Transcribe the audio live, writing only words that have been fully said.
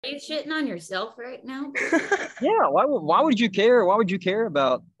Are you shitting on yourself right now? Yeah, why would you care? Why would you care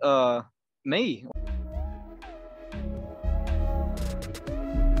about me?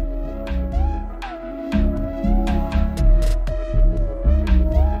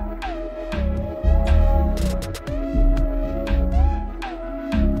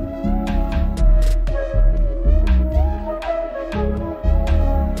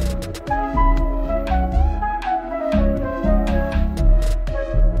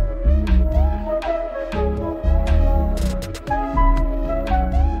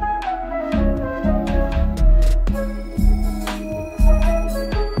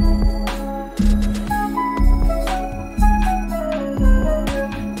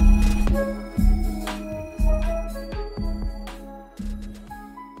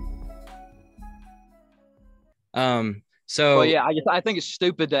 Well, So yeah, I think it's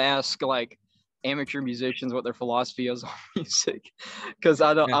stupid to ask like amateur musicians what their philosophy is on music, because yeah,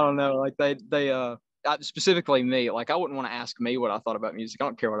 I don't know, like specifically me, like I wouldn't want to ask me what I thought about music. I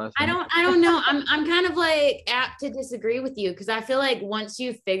don't care what I think. I don't know. I'm kind of like apt to disagree with you because I feel like once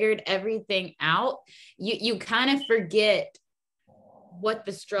you've figured everything out, you kind of forget what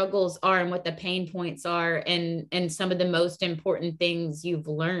the struggles are and what the pain points are and some of the most important things you've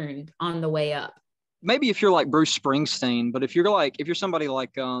learned on the way up. Maybe if you're like Bruce Springsteen, but if you're somebody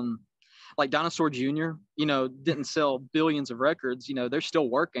like Dinosaur Jr., didn't sell billions of records, they're still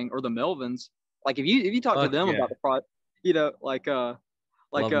working, or the Melvins. Like if you talk to fuck them yeah, about the product, you know,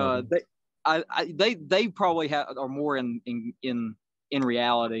 love Melvin. they probably are more in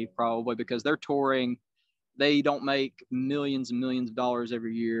reality, probably, because they're touring. They don't make millions and millions of dollars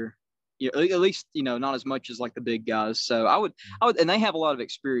every year. At least not as much as like the big guys. So I would, and they have a lot of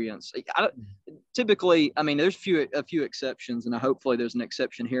experience. Typically, I mean, there's a few exceptions, and hopefully there's an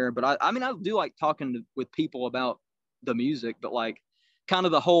exception here. But I mean, I do like talking with people about the music, but like kind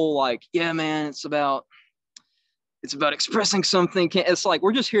of the whole like, yeah, man, it's about expressing something. It's like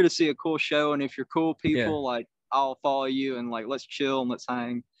we're just here to see a cool show, and if you're cool Yeah, people, like I'll follow you, and like let's chill and let's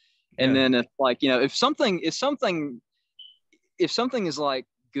hang. And yeah, then if like if something is like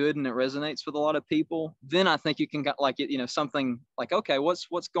good and it resonates with a lot of people, then I think you can get like it, something like, okay, what's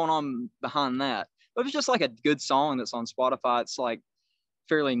going on behind that? But if it's just like a good song that's on Spotify, it's like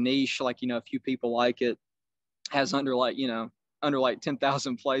fairly niche, like a few people like it, has under like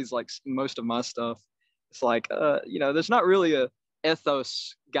 10,000 plays, like most of my stuff. It's like there's not really a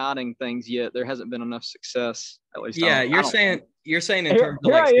ethos guiding things yet. There hasn't been enough success, at least yeah. I don't think. You're saying in Here, terms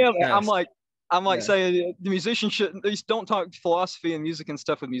of here like I am. success. I'm like Yeah, saying the musicians shouldn't. They don't talk philosophy and music and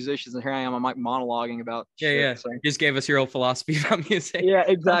stuff with musicians. And here I am. I'm like monologuing about yeah, shit. yeah. So You just gave us your whole philosophy about music. yeah,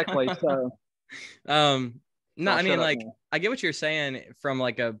 exactly. So um, no, I'll I shut mean, up like, now. I get what you're saying from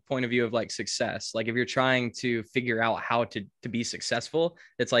like a point of view of like success. Like, if you're trying to figure out how to be successful,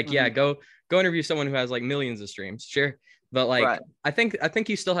 it's like, yeah, Hmm. go interview someone who has like millions of streams, sure. But like, Right. I think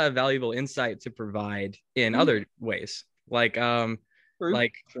you still have valuable insight to provide in Hmm. other ways. True.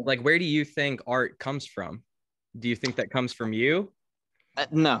 Like, True. where do you think art comes from? Do you think that comes from you?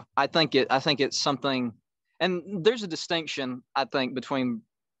 No, I think it's something, and there's a distinction I think between.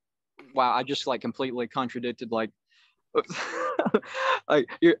 Wow, I just like completely contradicted like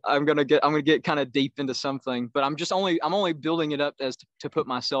I'm gonna get kind of deep into something, but I'm only building it up as to put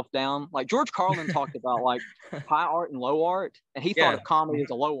myself down. Like George Carlin talked about like high art and low art, and he thought Yeah, of comedy as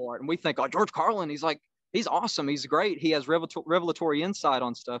a low art, and we think, oh, George Carlin, he's awesome, he's great, he has revelatory insight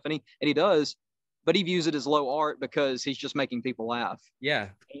on stuff, and he does, but he views it as low art because he's just making people laugh. yeah,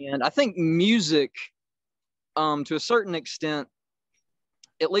 And I think music, to a certain extent,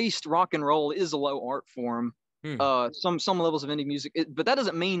 at least rock and roll is a low art form. hmm. Some levels of indie music, but that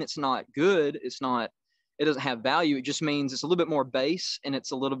doesn't mean it's not good. It doesn't have value. It just means it's a little bit more bass, and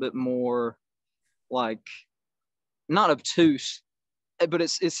it's a little bit more like, not obtuse, but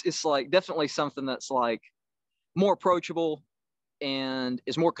it's like definitely something that's like more approachable and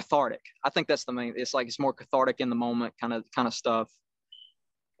is more cathartic. I think that's the main. It's like it's more cathartic in the moment, kind of stuff.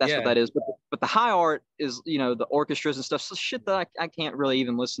 That's what Yeah, that is. But the high art is, the orchestras and stuff. So shit that I can't really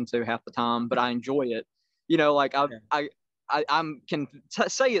even listen to half the time, but I enjoy it. Like yeah, I'm can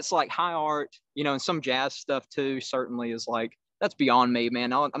say it's like high art. And some jazz stuff too. Certainly is like, that's beyond me,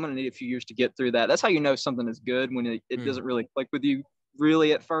 man. I'm gonna need a few years to get through that. That's how you know something is good, when it hmm. doesn't really click with you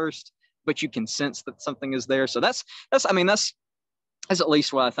really at first, but you can sense that something is there. So that's I mean that's at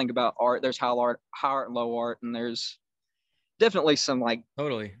least what I think about art. There's high art and low art, and there's definitely some like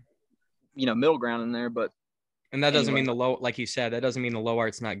Totally. middle ground in there. But And that doesn't anyway, mean the low, like you said, that doesn't mean the low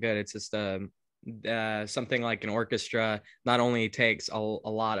art's not good. It's just something like an orchestra not only takes a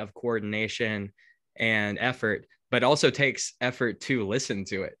lot of coordination and effort, but also takes effort to listen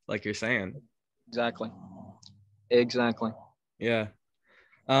to it, like you're saying. Exactly. Yeah.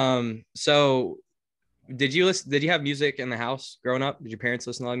 So did you have music in the house growing up? Did your parents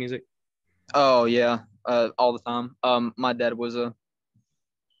listen to a lot of music? Oh yeah, all the time. My dad was a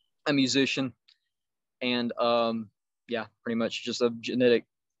musician, and yeah, pretty much just a genetic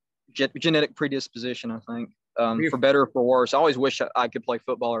predisposition, I think. For better or for worse. I always wish I could play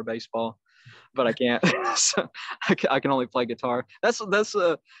football or baseball, but I can't. So I can only play guitar.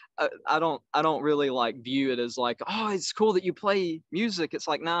 I don't really like view it as like, oh, it's cool that you play music. It's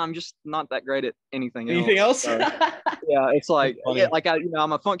like, nah, I'm just not that great at anything else. So, yeah, it's like, yeah, like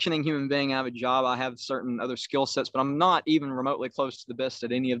I'm a functioning human being. I have a job. I have certain other skill sets, but I'm not even remotely close to the best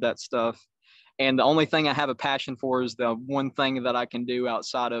at any of that stuff. And the only thing I have a passion for is the one thing that I can do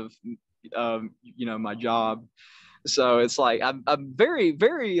outside of, my job. So it's like I'm very,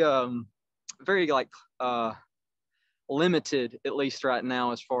 very, very like limited, at least right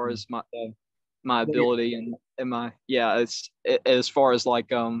now, as far as my ability and my as far as like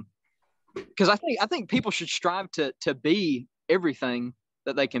because I think people should strive to be everything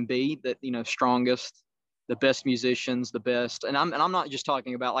that they can be, that strongest, the best musicians, the best, and I'm not just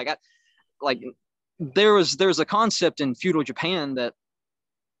talking about like there's a concept in feudal Japan that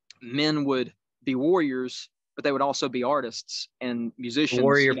men would be warriors, but they would also be artists and musicians.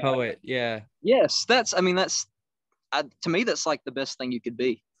 Warrior poet. Yeah. Yes. To me, that's like the best thing you could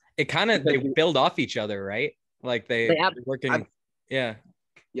be. It kind of, they build off each other, right? Like they working. Yeah.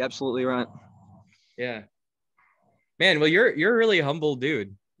 You're absolutely right. Yeah. Man, well, you're a really humble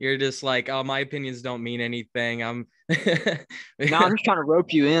dude. You're just like, oh, my opinions don't mean anything. I'm No, I'm just trying to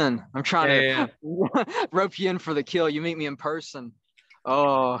rope you in. I'm trying to rope you in for the kill. You meet me in person.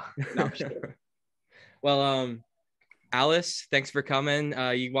 Oh, no, I'm just kidding. Well, Alice, thanks for coming.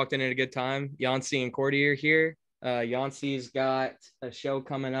 You walked in at a good time. Yancey and Cordy are here. Yancey's got a show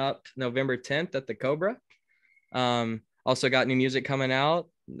coming up November 10th at the Cobra. Also got new music coming out.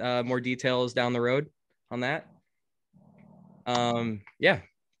 More details down the road on that. Yeah.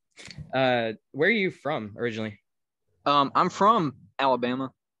 Where are you from originally? I'm from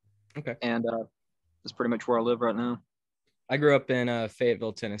Alabama. Okay. And that's pretty much where I live right now. I grew up in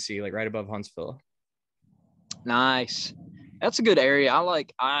Fayetteville, Tennessee, like right above Huntsville. Nice. That's a good area.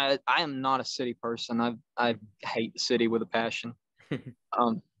 I am not a city person. I hate the city with a passion.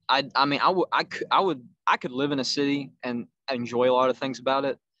 I could live in a city and enjoy a lot of things about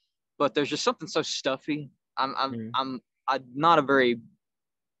it, but there's just something so stuffy. I'm not a very,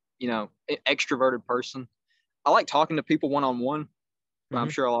 extroverted person. I like talking to people one-on-one, but I'm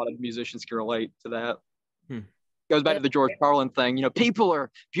sure a lot of musicians can relate to that. Goes back to the George Carlin thing. People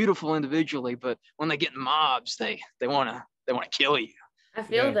are beautiful individually, but when they get in mobs, they want to kill you. I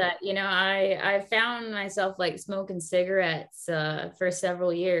feel that, I found myself like smoking cigarettes for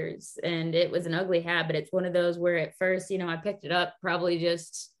several years, and it was an ugly habit. It's one of those where at first, I picked it up probably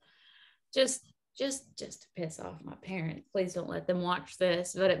just to piss off my parents. Please don't let them watch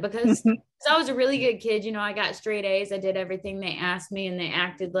this. But because I was a really good kid, I got straight A's. I did everything they asked me, and they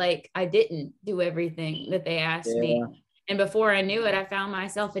acted like I didn't do everything that they asked me. And before I knew it, I found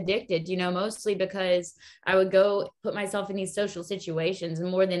myself addicted, mostly because I would go put myself in these social situations.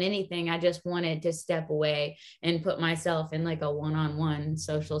 And more than anything, I just wanted to step away and put myself in like a one-on-one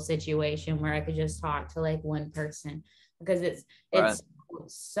social situation where I could just talk to like one person, because it's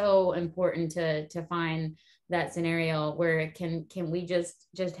so important to find that scenario where can we just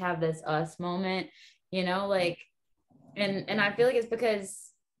have this us moment, like, and I feel like it's because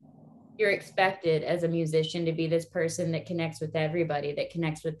you're expected as a musician to be this person that connects with everybody, that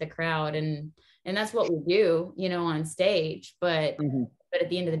connects with the crowd, and that's what we do, on stage. But at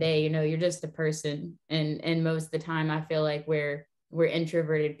the end of the day, you're just a person, and most of the time I feel like we're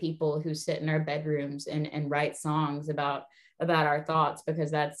introverted people who sit in our bedrooms and write songs about our thoughts,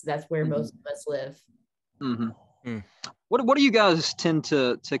 because that's where most of us live. What do you guys tend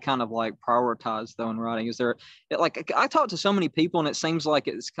to kind of like prioritize though in writing? Is there, like, I talk to so many people and it seems like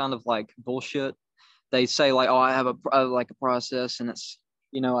it's kind of like bullshit. They say like, oh, I have a process, and it's,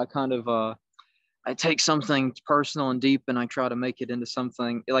 I kind of I take something personal and deep and I try to make it into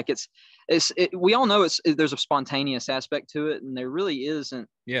something like we all know there's a spontaneous aspect to it, and there really isn't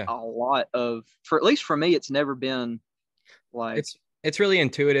a lot of, at least for me, it's never been like, it's really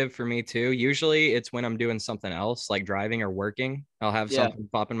intuitive for me too. Usually it's when I'm doing something else, like driving or working, I'll have something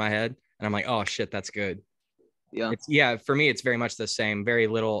pop in my head and I'm like, oh shit, that's good. For me, it's very much the same. Very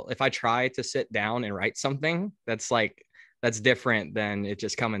little. If I try to sit down and write something, that's different than it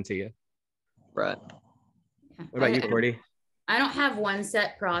just coming to you. Right. What about you, Cordy? I don't have one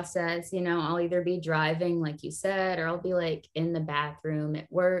set process. I'll either be driving, like you said, or I'll be like in the bathroom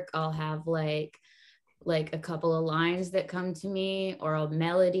at work. I'll have like a couple of lines that come to me, or a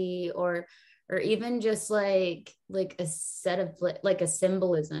melody, or even just like a set of like a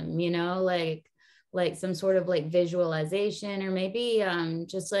symbolism, like some sort of like visualization, or maybe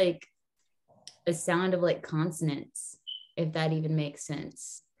just like a sound of like consonants, if that even makes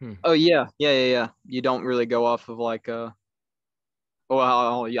sense. Oh yeah. You don't really go off of like oh,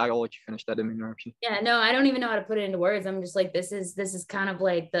 I'll let you finish that. I didn't interrupt you. Yeah, no, I don't even know how to put it into words. I'm just like, this is kind of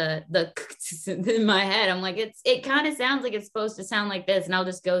like the in my head. I'm like, it kind of sounds like it's supposed to sound like this, and I'll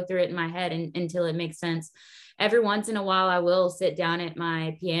just go through it in my head until it makes sense. Every once in a while, I will sit down at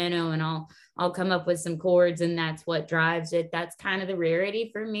my piano and I'll come up with some chords, and that's what drives it. That's kind of the rarity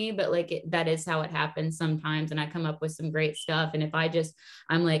for me, but like that is how it happens sometimes, and I come up with some great stuff. And if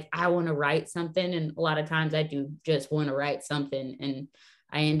I'm like, I want to write something, and a lot of times I do just want to write something, and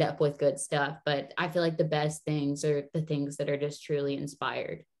I end up with good stuff. But I feel like the best things are the things that are just truly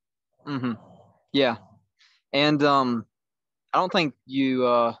inspired. Mm-hmm. Yeah. And I don't think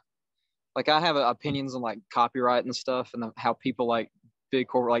you like, I have opinions on like copyright and stuff, and how people like big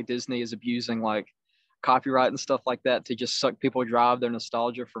corporate like Disney is abusing like copyright and stuff like that to just suck people dry of their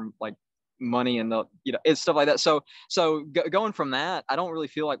nostalgia from like money and it's stuff like that. So going from that, I don't really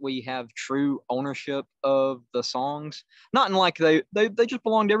feel like we have true ownership of the songs. Not in like they just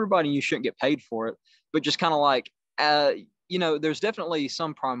belong to everybody and you shouldn't get paid for it, but just kind of like there's definitely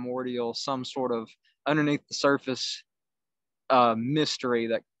some primordial, some sort of underneath the surface mystery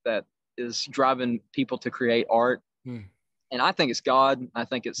that is driving people to create art. And I think it's God. I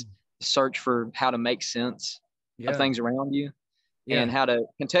think it's search for how to make sense of things around you, and how to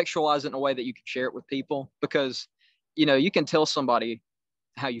contextualize it in a way that you can share it with people. Because you can tell somebody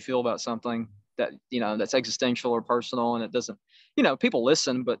how you feel about something that that's existential or personal, and it doesn't, people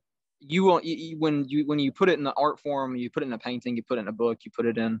listen, but you won't. When you put it in the art form, you put it in a painting, you put it in a book, you put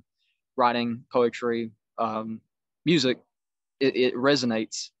it in writing, poetry, music, it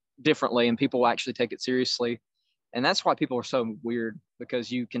resonates differently, and people will actually take it seriously. And that's why people are so weird,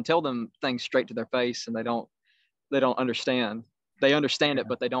 because you can tell them things straight to their face and they don't understand. They understand it,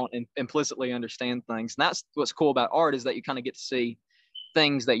 but they don't implicitly understand things. And that's what's cool about art, is that you kind of get to see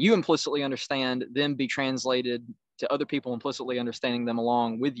things that you implicitly understand then be translated to other people implicitly understanding them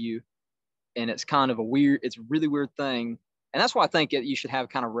along with you. And it's kind of it's a really weird thing. And that's why I think you should have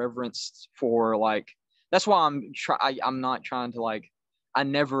kind of reverence for like, that's why I'm not trying to like, I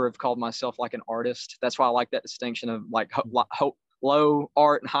never have called myself like an artist. That's why I like that distinction of like low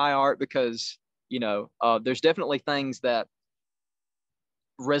art and high art, because there's definitely things that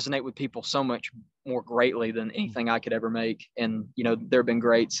resonate with people so much more greatly than anything I could ever make. And there have been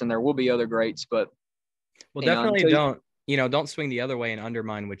greats, and there will be other greats, but definitely don't swing the other way and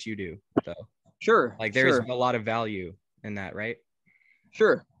undermine what you do though. Sure. Like there's a lot of value in that, right?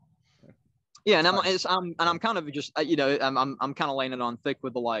 Sure. Yeah, and I'm kind of just I'm kind of laying it on thick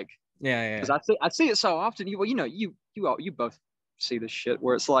with the like, because I see it so often. You both see this shit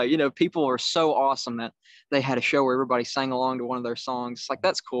where it's like, people are so awesome that they had a show where everybody sang along to one of their songs. It's like,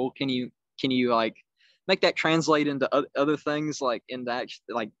 that's cool. Can you like make that translate into other things, like into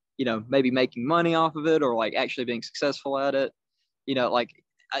actually like maybe making money off of it, or like actually being successful at it? Like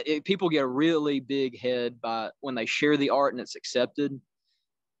people get a really big head by when they share the art and it's accepted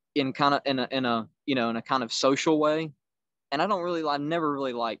in a kind of social way. And I never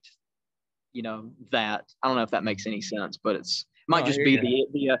really liked that. I don't know if that makes any sense, but it might just be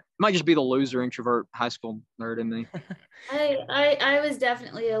the loser introvert high school nerd in me. I was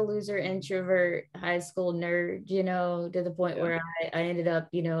definitely a loser introvert high school nerd, to the point where I ended up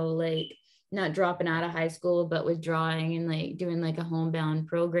like not dropping out of high school, but withdrawing and like doing like a homebound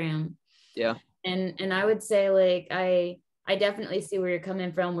program. And I would say like I definitely see where you're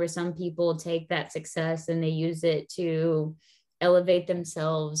coming from, where some people take that success and they use it to elevate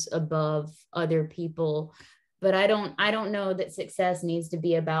themselves above other people. But I don't know that success needs to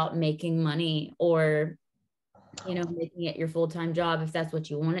be about making money or, making it your full-time job. If that's what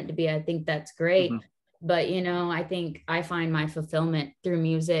you want it to be, I think that's great. But, I think I find my fulfillment through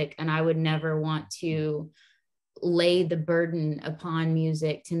music, and I would never want to lay the burden upon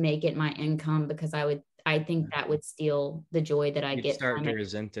music to make it my income, because I think that would steal the joy that I get. Start to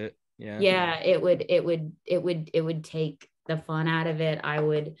resent it. Yeah, it would take the fun out of it. I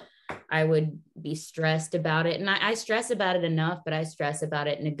would be stressed about it, and I stress about it enough, but I stress about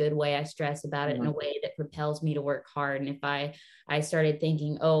it in a good way. I stress about it in a way that propels me to work hard. And if I started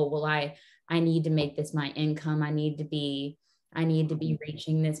thinking, oh well, I need to make this my income, I need to be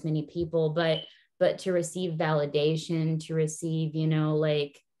reaching this many people, but but to receive validation, to receive, you know,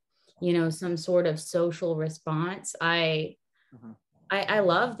 like, you know, some sort of social response. I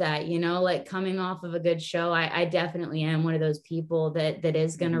love that, you know, like coming off of a good show. I definitely am one of those people that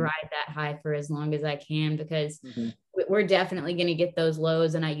is going to ride that high for as long as I can, because we're definitely going to get those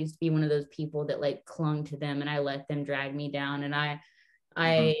lows. And I used to be one of those people that like clung to them and I let them drag me down. And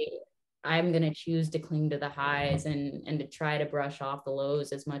I'm going to choose to cling to the highs and to try to brush off the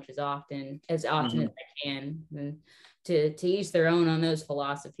lows as often as I can, and to each their own on those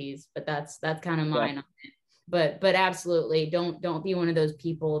philosophies. But that's kind of mine on it. But absolutely don't be one of those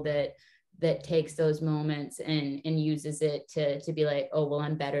people that takes those moments and uses it to be like, oh, well,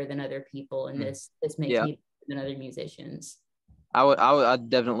 I'm better than other people, and this makes me better than other musicians. I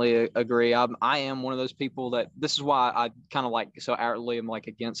definitely agree. I am one of those people that, this is why I kind of like, so outwardly I'm like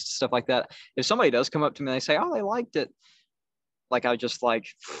against stuff like that. If somebody does come up to me and they say, oh, they liked it, like I just like,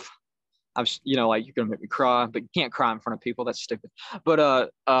 I'm, you know, like, you're gonna make me cry, but you can't cry in front of people. That's stupid.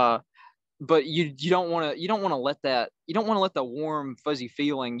 But you don't want to let the warm fuzzy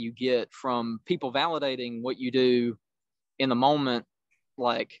feeling you get from people validating what you do in the moment,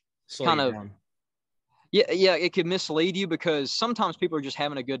 like, Slow kind you of down. yeah, it could mislead you, because sometimes people are just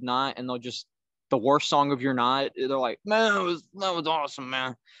having a good night and they'll just, the worst song of your night, they're like, man, that was awesome,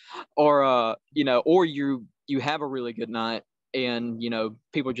 man. Or you know, or you have a really good night and, you know,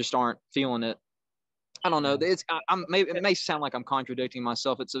 people just aren't feeling it. I don't know. It may sound like I'm contradicting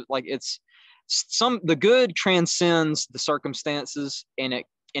myself. The good transcends the circumstances, and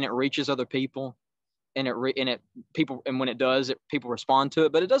it reaches other people, and when it does, people respond to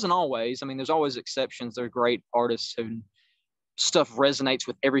it, but it doesn't always. I mean, there's always exceptions. There are great artists who stuff resonates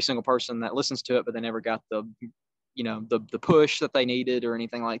with every single person that listens to it, but they never got the push that they needed or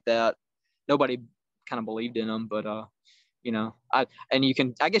anything like that. Nobody kind of believed in them, but you know, I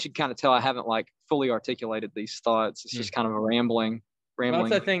guess you kind of tell I haven't like fully articulated these thoughts. It's just kind of a rambling.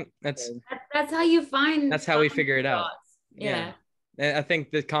 Well, I think that's how you find. That's how we figure it out. Yeah. I think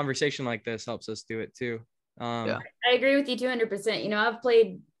the conversation like this helps us do it too. I agree with you 200%. You know, I've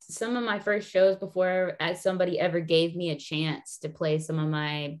played some of my first shows before somebody ever gave me a chance to play some of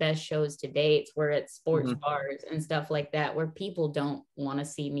my best shows to date, where it's sports bars and stuff like that, where people don't want to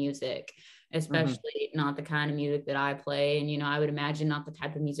see music, especially not the kind of music that I play. And, you know, I would imagine not the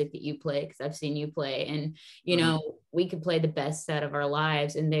type of music that you play, because I've seen you play. And, you know, we could play the best set of our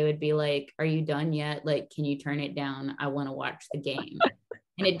lives and they would be like, are you done yet? Like, can you turn it down? I want to watch the game.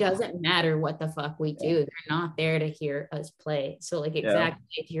 And it doesn't matter what the fuck we do. They're not there to hear us play. So like,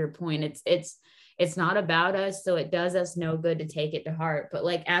 exactly to your point, it's not about us. So it does us no good to take it to heart. But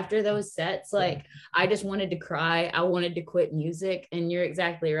like after those sets, like I just wanted to cry. I wanted to quit music. And you're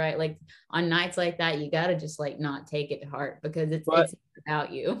exactly right. Like on nights like that, you got to just like not take it to heart, because it's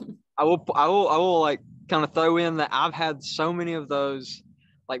about you. I will like kind of throw in that I've had so many of those.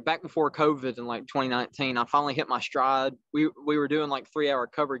 Like back before COVID in like 2019, I finally hit my stride. We were doing like 3-hour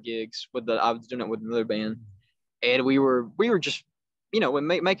cover gigs I was doing it with another band, and we were just, you know,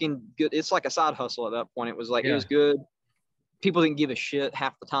 making good. It's like a side hustle at that point. It was like it was good. People didn't give a shit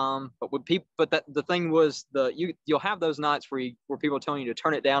half the time, the thing was you'll have those nights where people are telling you to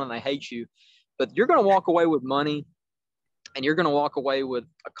turn it down and they hate you, but you're gonna walk away with money, and you're gonna walk away with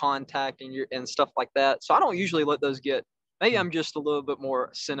a contact and stuff like that. So I don't usually let those get. Maybe I'm just a little bit more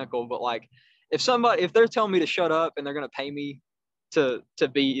cynical, but like if they're telling me to shut up and they're going to pay me to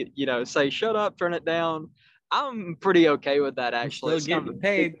be, you know, say, shut up, turn it down, I'm pretty okay with that. Actually, it's getting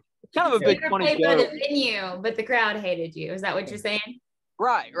paid. It's kind of a big funny joke. By the venue, but the crowd hated you. Is that what you're saying?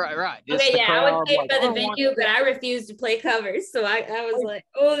 Right. Okay, I was paid by the venue, but I refused to play covers. So I was like,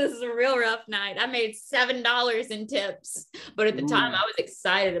 oh, this is a real rough night. I made $7 in tips, but at the time I was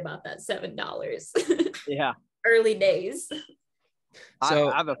excited about that $7. Yeah. Early days.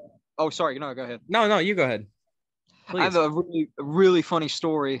 So sorry, no, go ahead. No, you go ahead. Please. I have a really, really funny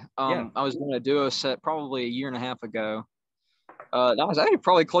story. I was going to do a set probably a year and a half ago. That was actually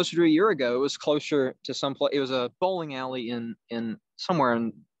probably closer to a year ago. It was closer to some place. It was a bowling alley in somewhere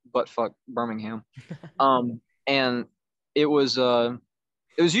in buttfuck Birmingham. And it was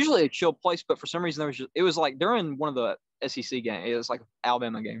usually a chill place, but for some reason it was like during one of the SEC games. It was like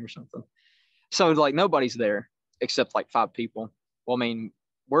Alabama game or something. So like nobody's there except like 5 people. Well, I mean,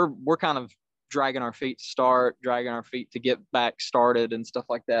 we're kind of dragging our feet to get back started and stuff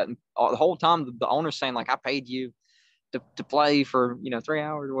like that. And the whole time the owner's saying like, I paid you to play for, you know, 3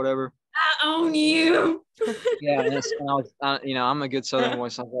 hours or whatever. I own you. Yeah, and you know, I'm a good Southern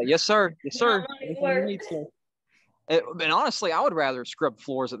voice. I was like, yes, sir. And honestly, I would rather scrub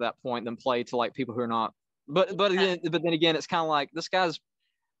floors at that point than play to like people who are not. But then again, it's kind of like this guy's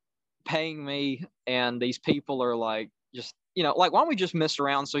paying me, and these people are like, just, like, why don't we just mess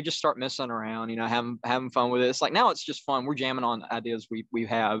around? So we just start messing around, having fun with it. It's like, now it's just fun. We're jamming on ideas we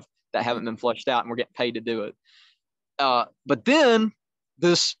have that haven't been fleshed out, and we're getting paid to do it. But then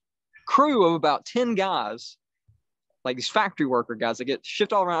this crew of about 10 guys, like these factory worker guys that get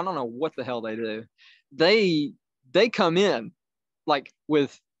shipped all around, I don't know what the hell they do. They come in like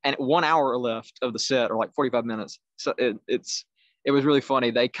with 1 hour left of the set, or like 45 minutes. So it was really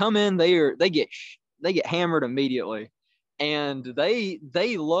funny. They come in, they get hammered immediately, and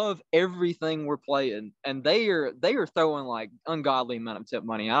they love everything we're playing, and they are throwing like ungodly amount of tip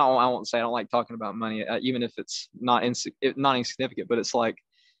money. I won't say I don't like talking about money, even if it's not insignificant, but it's like,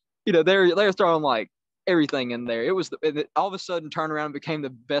 they're throwing like everything in there. It all of a sudden turned around and became the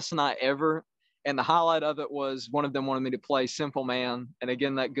best night ever. And the highlight of it was one of them wanted me to play Simple Man. And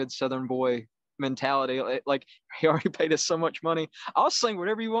again, that good Southern boy mentality, like, he already paid us so much money. I'll sing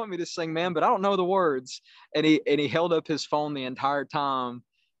whatever you want me to sing, man, but I don't know the words. And he held up his phone the entire time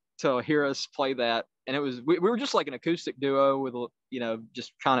to hear us play that. And it was, we were just like an acoustic duo with,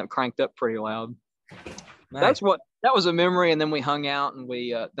 just kind of cranked up pretty loud. Nice. That was a memory. And then we hung out, and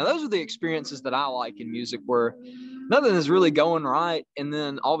now those are the experiences that I like in music, where nothing is really going right, and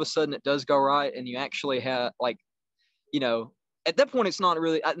then all of a sudden it does go right, and you actually have, like, at that point it's not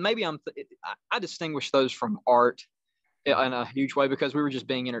really, maybe I distinguish those from art in a huge way, because we were just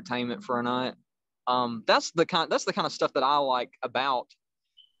being entertainment for a night. That's the kind of stuff that I like about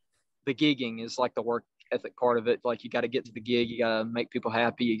the gigging, is like the work ethic part of it. Like, you got to get to the gig, you got to make people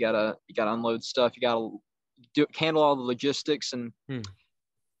happy, you got to unload stuff, you got to handle all the logistics, and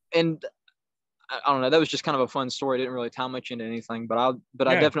I don't know. That was just kind of a fun story. I didn't really tie much into anything, but I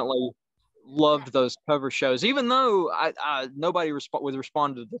definitely loved those cover shows, even though nobody would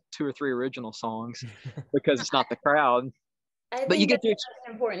respond to the 2 or 3 original songs because it's not the crowd. But you get to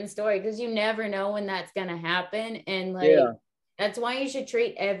an important story, because you never know when that's going to happen, and like, that's why you should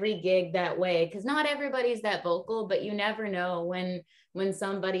treat every gig that way, because not everybody's that vocal, but you never know when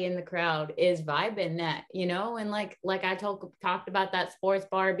somebody in the crowd is vibing that, and like I talked about that sports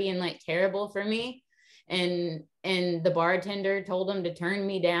bar being like terrible for me, and the bartender told him to turn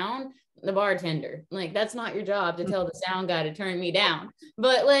me down. The bartender, like, that's not your job to tell the sound guy to turn me down.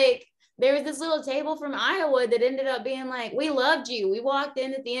 But like, there was this little table from Iowa that ended up being like, we loved you. We walked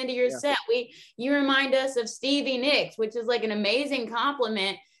in at the end of your set. You remind us of Stevie Nicks, which is like an amazing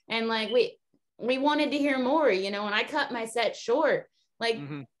compliment. And like, we wanted to hear more, and I cut my set short, like,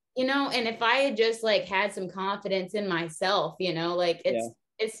 and if I had just like had some confidence in myself, like,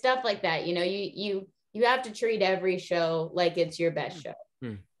 it's stuff like that. You have to treat every show like it's your best show.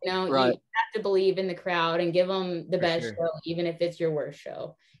 Right. You have to believe in the crowd and give them the best show, even if it's your worst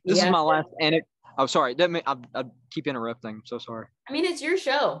show. This is my last anecdote. I'm sorry. I keep interrupting. I'm so sorry. I mean, it's your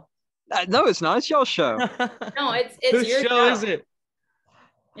show. No, it's not. It's y'all's show. No, it's your show. Is it?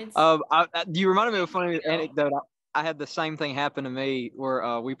 You reminded me of a funny anecdote. I had the same thing happen to me,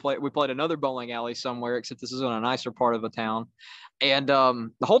 where we played another bowling alley somewhere, except this is in a nicer part of the town. And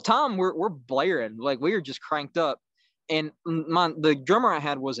the whole time we're blaring, like, we were just cranked up. And the drummer I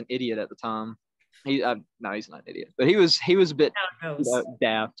had was an idiot at the time. No, he's not an idiot, but he was a bit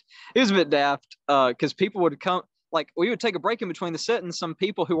daft. He was a bit daft, because people would come, like, we would take a break in between the set, and some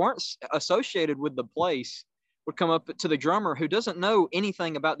people who weren't associated with the place would come up to the drummer, who doesn't know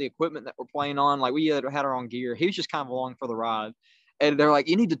anything about the equipment that we're playing on. Like, we had our own gear. He was just kind of along for the ride, and they're like,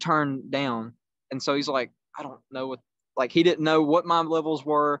 you need to turn down. And so he's like, I don't know what, like, he didn't know what my levels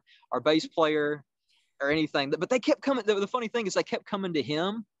were, our bass player, or anything. But they kept coming. The funny thing is, they kept coming to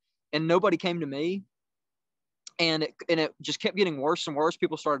him, and nobody came to me. And it just kept getting worse and worse.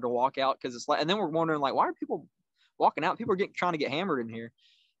 People started to walk out, because it's like, and then we're wondering, like, why are people walking out? People are trying to get hammered in here.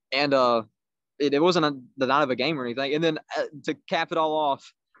 And it wasn't the night of a game or anything. And then to cap it all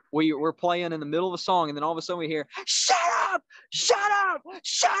off, we're playing in the middle of a song, and then all of a sudden we hear, shut up, shut up,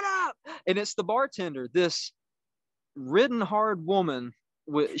 shut up. And it's the bartender, this ridden hard woman.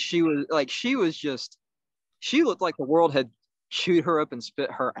 She looked like the world had chewed her up and spit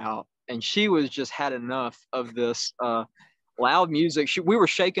her out. And she was just had enough of this loud music. We were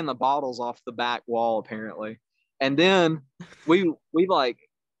shaking the bottles off the back wall, apparently. And then we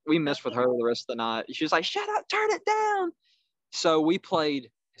messed with her the rest of the night. She was like, shut up, turn it down. So we played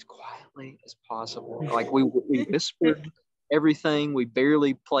as quietly as possible. Like, we whispered everything. We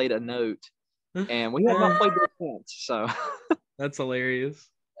barely played a note. And we have not played that since. So that's hilarious.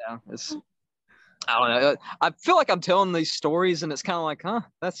 Yeah, I don't know. I feel like I'm telling these stories, and it's kind of like,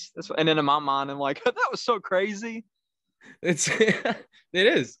 that's. And then in my mind, I'm like, that was so crazy. It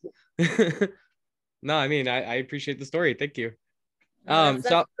is. No, I mean, I appreciate the story. Thank you. That's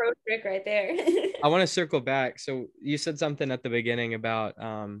So a pro trick right there. I want to circle back. So you said something at the beginning about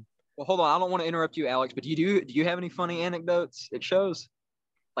Well, hold on. I don't want to interrupt you, Alex, but do you have any funny anecdotes at shows,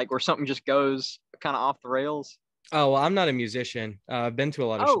 like where something just goes kind of off the rails? oh, well, I'm not a musician. I've been to a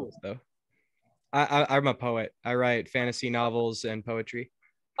lot of Oh, shows though. I'm a poet. I write fantasy novels and poetry.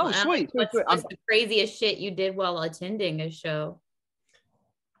 oh, Well, Alex, sweet, sweet, sweet. what's the craziest shit you did while attending a show?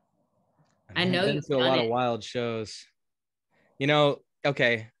 I know I've been you've to a done lot it. of wild shows. You know,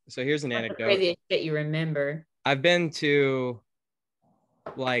 okay, so here's an What's the anecdote. craziest shit you remember? I've been to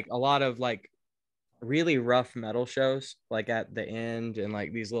like a lot of like really rough metal shows, like at the end and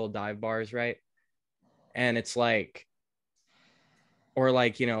like these little dive bars, right? And it's like, or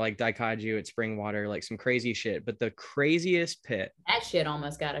like, you know, like Daikaiju at Springwater, like some crazy shit. But the craziest pit, That shit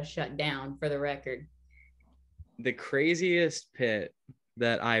almost got us shut down, for the record. the craziest pit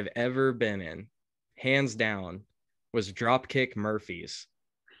that I've ever been in, hands down, was Dropkick Murphys.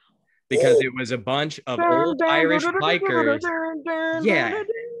 Because it was a bunch of old Irish bikers. Yeah.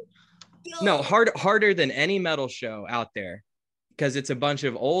 No, harder than any metal show out there. Because it's a bunch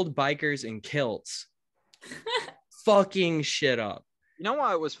of old bikers in kilts fucking shit up. You know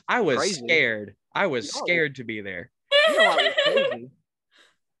why it was? I was crazy? scared. I was scared to be there. You know why it was crazy?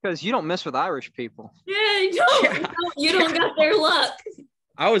 Because you don't mess with Irish people. Yeah, you don't. Yeah. You don't got their luck.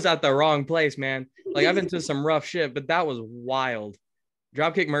 I was at the wrong place, man. Like I've been to some rough shit, but that was wild.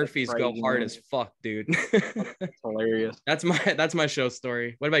 Dropkick Murphys go crazy, hard man. as fuck, dude. It's hilarious. That's my show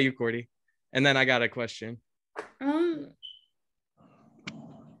story. What about you, Cordy? And then I got a question.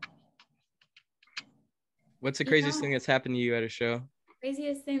 What's the craziest thing that's happened to you at a show?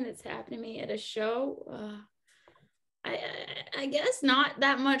 Craziest thing that's happened to me at a show? I guess not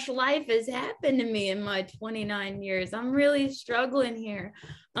that much life has happened to me in my 29 years. I'm really struggling here.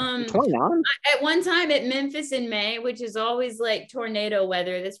 29? At one time at Memphis in May, which is always like tornado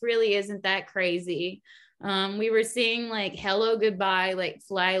weather, this really isn't that crazy. We were seeing like Hello Goodbye, like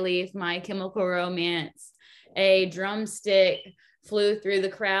Flyleaf, My Chemical Romance. A drumstick flew through the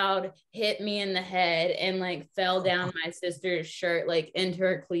crowd, hit me in the head, and like fell down my sister's shirt, like into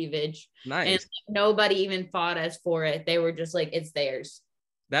her cleavage. Nice. And nobody even fought us for it. They were just like, it's theirs.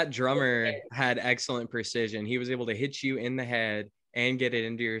 That drummer had excellent precision. He was able to hit you in the head and get it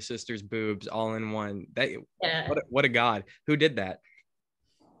into your sister's boobs all in one. What a god. Who did that?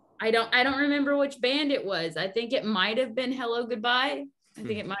 I don't remember which band it was. I think it might have been Hello Goodbye.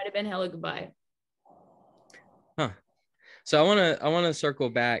 Huh. So I want to circle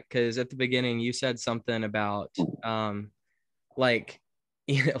back because at the beginning you said something about like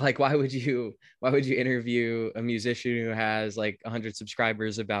like why would you interview a musician who has like 100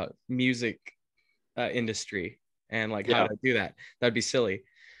 subscribers about music industry and like how to do that? That'd be silly.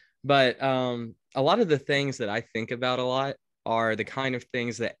 But a lot of the things that I think about a lot are the kind of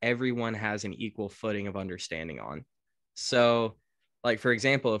things that everyone has an equal footing of understanding on. So like, for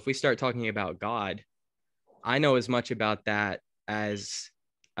example, if we start talking about God, I know as much about that as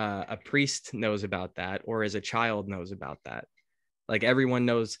a priest knows about that, or as a child knows about that. Like everyone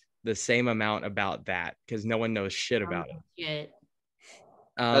knows the same amount about that because no one knows shit about it.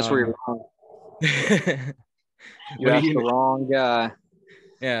 That's where you're wrong. You asked the wrong guy.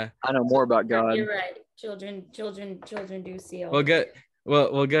 Yeah. I know more about God. You're right. Children do see all. Well, good.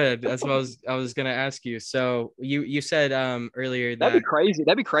 Well, good. That's what I was gonna ask you. So you said earlier that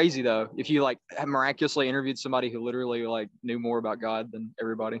that'd be crazy though if you like miraculously interviewed somebody who literally like knew more about God than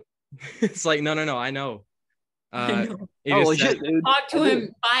everybody. It's like no, I know. I know. Talk to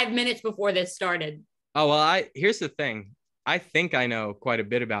him 5 minutes before this started. Oh well, here's the thing. I think I know quite a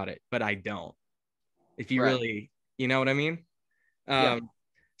bit about it, but I don't. If you really, you know what I mean?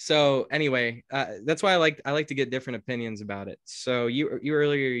 So anyway, that's why I like to get different opinions about it. So you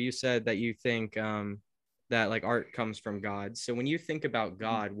earlier you said that you think that like art comes from God. So when you think about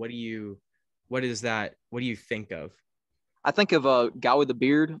God, what do you think of? I think of a guy with a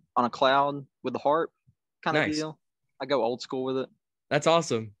beard on a cloud with a harp kind of Nice. deal. I go old school with it. That's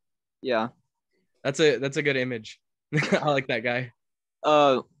awesome. Yeah. That's a good image. I like that guy.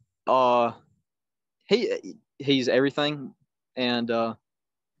 He's everything, and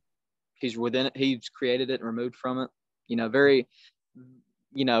he's within it. He's created it and removed from it. You know, very,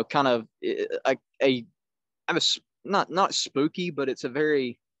 you know, kind of not spooky, but it's a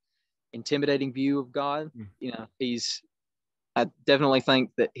very intimidating view of God. You know, I definitely think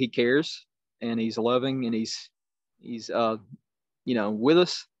that he cares and he's loving and he's you know, with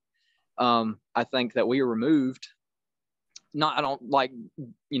us. I think that we are removed. I don't like,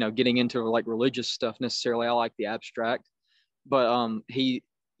 you know, getting into like religious stuff necessarily. I like the abstract, but he,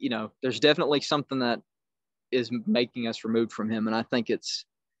 you know, there's definitely something that is making us removed from him. And I think it's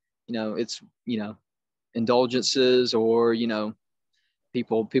indulgences, or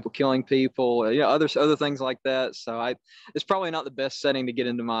people killing people, other things like that. So it's probably not the best setting to get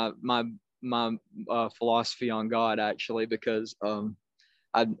into my philosophy on God, actually, because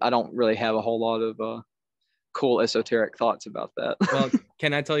I don't really have a whole lot of cool esoteric thoughts about that. Well,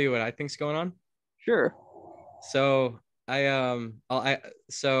 can I tell you what I think's going on? Sure. So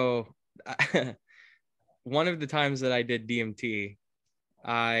one of the times that I did DMT,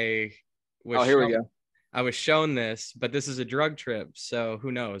 I was Here we go. I was shown this, but this is a drug trip, so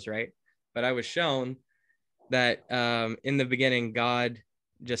who knows, right? But I was shown that in the beginning, God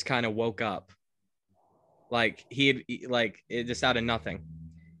just kind of woke up, like it just out of nothing,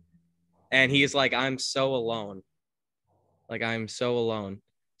 and he's like, I'm so alone,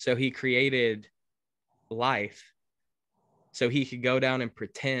 so he created life so he could go down and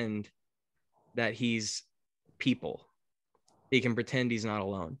pretend that he's people. He can pretend he's not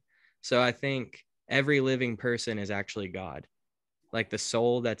alone. So I think every living person is actually God. Like the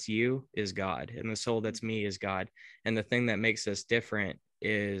soul that's you is God, and the soul that's me is God. And the thing that makes us different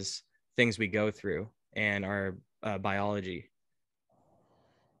is things we go through and our biology.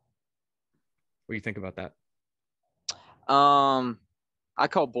 What do you think about that? I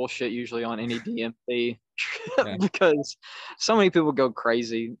call bullshit usually on any DMT because so many people go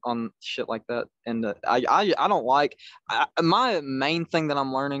crazy on shit like that, and I don't like. My main thing that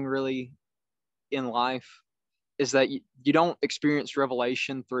I'm learning really in life is that you don't experience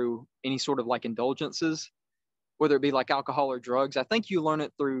revelation through any sort of like indulgences, whether it be like alcohol or drugs. I think you learn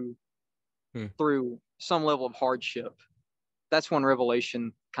it through some level of hardship. That's when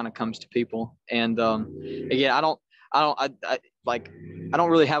revelation kind of comes to people. And again, I don't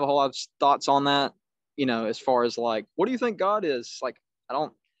really have a whole lot of thoughts on that, as far as like, what do you think God is? Like, I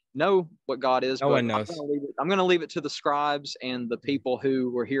don't know what God is. No one knows. I'm going to leave it to the scribes and the people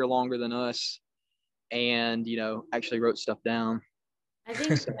who were here longer than us and, actually wrote stuff down. I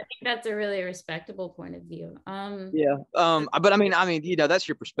think that's a really respectable point of view. But I mean, that's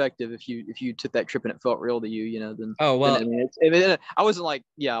your perspective. If you took that trip and it felt real to you, then. Oh, well, then, I wasn't like,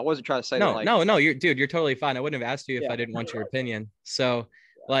 I wasn't trying to say that. Like, no, you're totally fine. I wouldn't have asked you if I didn't want your opinion. So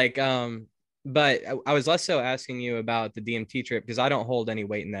like, but I was less so asking you about the DMT trip because I don't hold any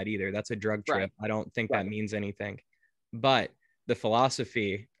weight in that either. That's a drug trip. Right. I don't think that means anything. But the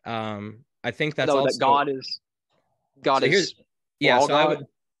philosophy, I think that's also that God is. Yeah, so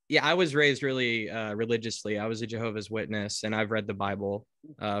I was raised really religiously. I was a Jehovah's Witness, and I've read the Bible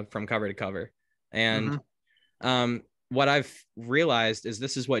from cover to cover. And what I've realized is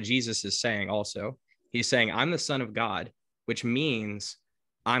this is what Jesus is saying also. He's saying, I'm the Son of God, which means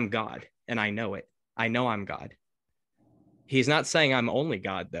I'm God, and I know it. I know I'm God. He's not saying I'm only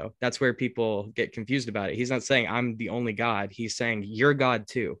God, though. That's where people get confused about it. He's not saying I'm the only God. He's saying you're God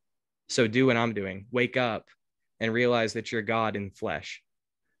too. So do what I'm doing. Wake up and realize that you're God in flesh.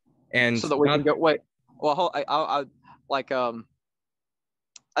 And so that we can go, wait, well, I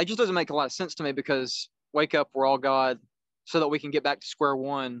it just doesn't make a lot of sense to me, because wake up, we're all God, so that we can get back to square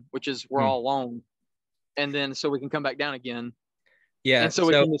one, which is we're all alone. And then so we can come back down again. Yeah. And so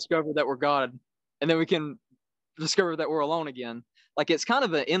we can discover that we're God, and then we can discover that we're alone again. Like, it's kind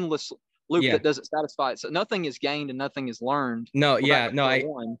of an endless loop that doesn't satisfy it. So nothing is gained and nothing is learned. No,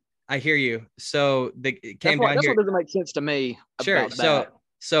 I hear you. So it came down here. That's what doesn't make sense to me. Sure.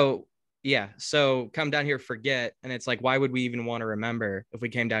 So come down here, forget. And it's like, why would we even want to remember if we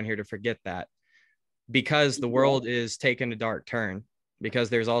came down here to forget that? Because the world is taking a dark turn, because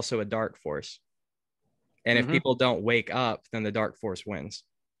there's also a dark force. And if people don't wake up, then the dark force wins.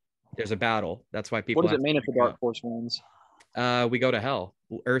 There's a battle. That's why people. What does it mean if the dark force wins? We go to hell.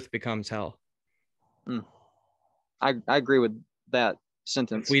 Earth becomes hell. I agree with that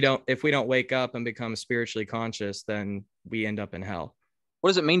sentence. If we don't wake up and become spiritually conscious, then we end up in hell. What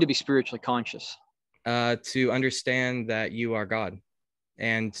does it mean to be spiritually conscious? To understand that you are God,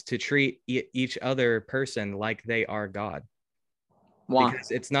 and to treat each other person like they are God. Why?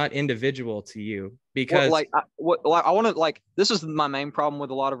 Because it's not individual to you. Because I want to, like, this is my main problem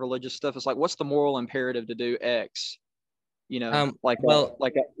with a lot of religious stuff. It's like, what's the moral imperative to do X? It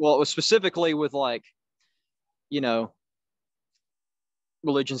was specifically with, like,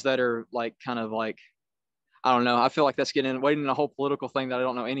 religions that are like kind of like, I don't know. I feel like that's getting in a whole political thing that I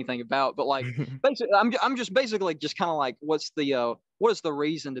don't know anything about. But like, basically, I'm just basically just kind of like, what is the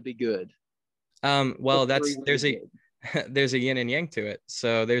reason to be good? Well, there's a yin and yang to it.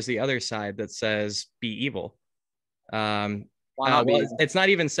 So there's the other side that says be evil. Why not be evil? It's not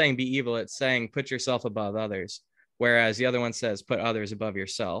even saying be evil. It's saying put yourself above others. Whereas the other one says put others above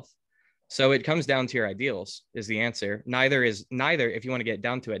yourself. So it comes down to your ideals is the answer. Neither, if you want to get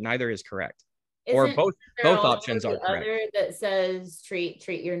down to it, neither is correct. Or Isn't both there also options are the correct. other that says treat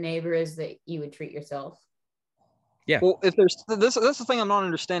your neighbor as that you would treat yourself? Yeah. Well, if there's this, that's the thing I'm not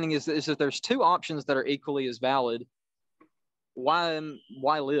understanding is that there's two options that are equally as valid. Why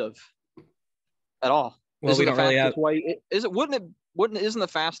live at all? Well, we don't really have. Isn't the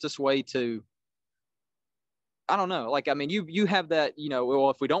fastest way to? I don't know. Like, I mean, you have that.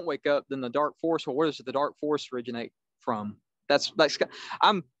 Well, if we don't wake up, then the dark force. Well, where does the dark force originate from? That's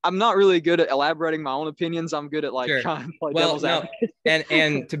I'm not really good at elaborating my own opinions. I'm good at trying to play devil's advocate.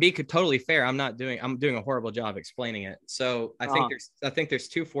 and to be totally fair, I'm doing a horrible job explaining it. So I think there's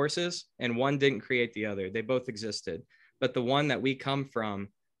two forces, and one didn't create the other. They both existed, but the one that we come from,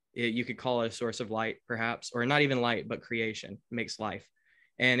 you could call it a source of light, perhaps, or not even light, but creation makes life,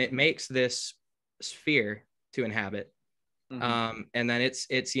 and it makes this sphere to inhabit. Mm-hmm. And then it's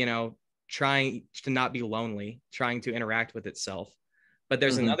trying to not be lonely, trying to interact with itself. But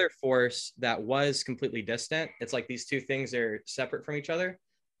there's another force that was completely distant. It's like these two things are separate from each other,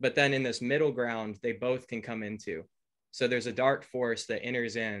 but then in this middle ground, they both can come into. So there's a dark force that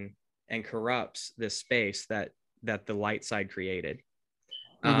enters in and corrupts this space that the light side created.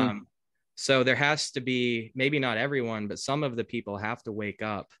 So there has to be, maybe not everyone, but some of the people have to wake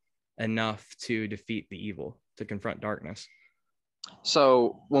up enough to defeat the evil, to confront darkness.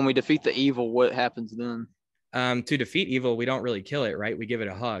 So when we defeat the evil, what happens then? To defeat evil, we don't really kill it, right? We give it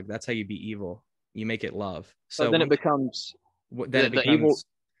a hug. That's how you beat evil. You make it love. So then it becomes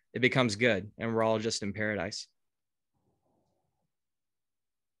it becomes good, and we're all just in paradise.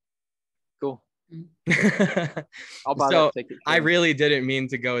 Cool. I'll buy that ticket. I really didn't mean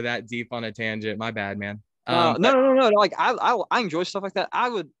to go that deep on a tangent. My bad, man. No. Like I enjoy stuff like that.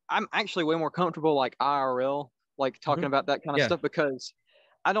 I'm actually way more comfortable like IRL. Like talking about that kind of stuff, because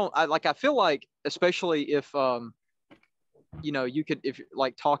I feel like, especially if you could, if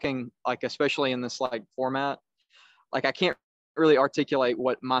like talking like, especially in this like format, like I can't really articulate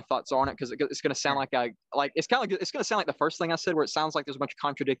what my thoughts are on it, because it's going to sound it's going to sound like the first thing I said, where it sounds like there's a bunch of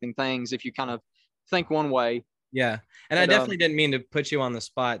contradicting things if you kind of think one way. Yeah. And I definitely didn't mean to put you on the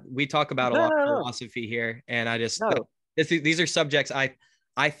spot. We talk about a lot of philosophy here, and I just these are subjects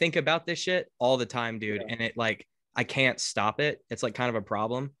I think about this shit all the time, dude. And it like, I can't stop it. It's like kind of a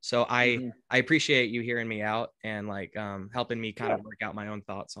problem. So I appreciate you hearing me out and like helping me kind of work out my own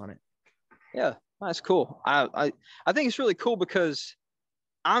thoughts on it. Yeah, that's cool. I think it's really cool because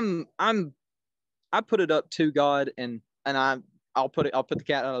I put it up to God, and I'll put the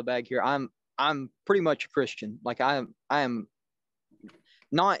cat out of the bag here. I'm pretty much a Christian. Like I am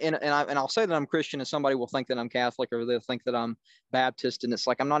not and I'll say that I'm Christian, and somebody will think that I'm Catholic, or they'll think that I'm Baptist, and it's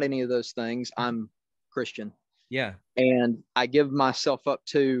like I'm not any of those things. I'm Christian. Yeah. And I give myself up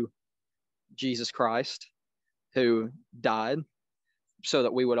to Jesus Christ, who died so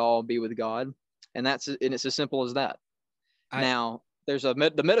that we would all be with God. And it's as simple as that. Now, there's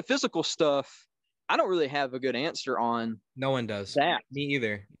the metaphysical stuff. I don't really have a good answer on. No one does. That. Me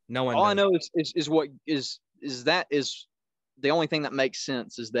either. No one. All I know is that the only thing that makes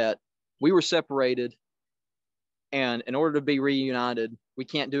sense, is that we were separated, and in order to be reunited, we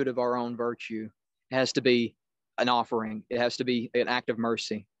can't do it of our own virtue. It has to be an offering. It has to be an act of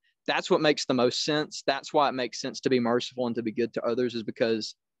mercy. That's what makes the most sense. That's why it makes sense to be merciful and to be good to others, is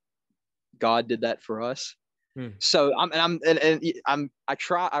because God did that for us. So I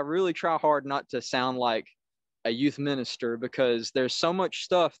really try hard not to sound like a youth minister, because there's so much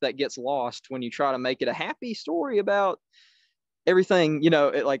stuff that gets lost when you try to make it a happy story about everything.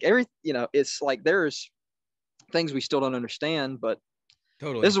 It's like there's things we still don't understand, but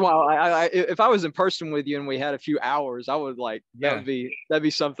totally. This is why if I was in person with you and we had a few hours, I would that'd be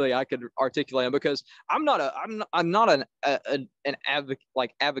something I could articulate on, because I'm not an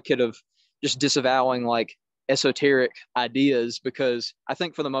advocate of just disavowing like esoteric ideas, because I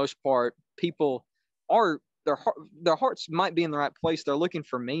think for the most part people their hearts might be in the right place. They're looking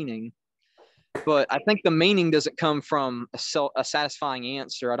for meaning, but I think the meaning doesn't come from a satisfying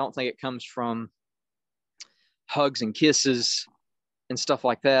answer. I don't think it comes from hugs and kisses and stuff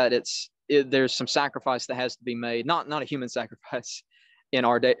like that. There's some sacrifice that has to be made, not a human sacrifice in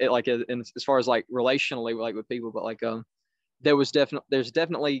our day, like as far as like relationally, like with people, but like there's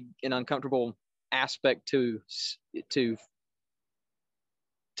definitely an uncomfortable aspect to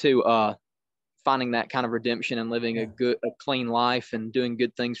finding that kind of redemption and living a clean life and doing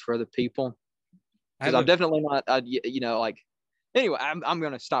good things for other people. Because I'm definitely not, anyway, I'm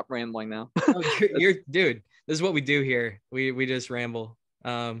going to stop rambling now. You're dude. This is what we do here. We just ramble.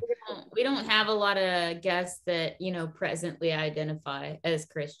 Um, We don't have a lot of guests that, presently identify as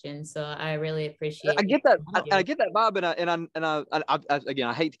Christians. So I really appreciate I get that. you. I get that vibe, again,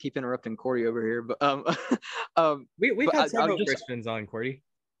 I hate to keep interrupting Cordy over here, but we've but had I several just Christians on, Cordy.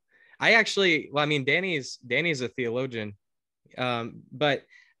 I actually, well, I mean, Danny's a theologian, but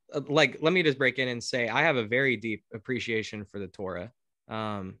like, let me just break in and say I have a very deep appreciation for the Torah,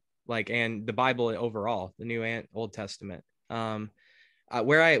 and the Bible overall, the New and Old Testament.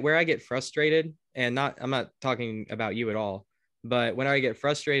 Where I get frustrated, and I'm not talking about you at all, but when I get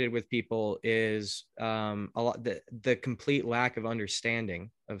frustrated with people is a lot the complete lack of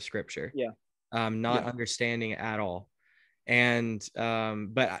understanding of Scripture. Yeah. Not understanding at all. And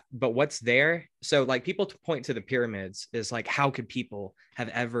but what's there, so like people point to the pyramids is like, how could people have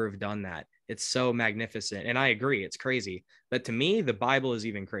ever have done that? It's so magnificent, and I agree, it's crazy, but to me the Bible is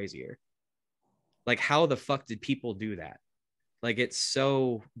even crazier. Like, how the fuck did people do that? Like, it's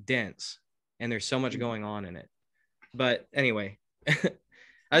so dense and there's so much going on in it. But anyway,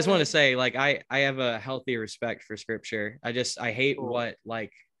 I just want to say, like, I have a healthy respect for Scripture. I hate what,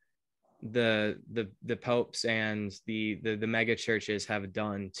 like, the popes and the mega churches have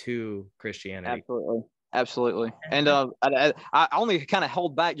done to Christianity. Absolutely. And I only kind of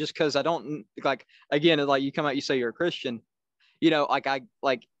hold back just because I don't, like, again, like, you come out, you say you're a Christian, like I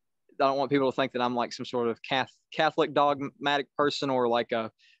don't want people to think that I'm like some sort of Catholic dogmatic person or like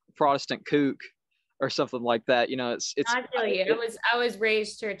a Protestant kook or something like that. It's I feel you. I was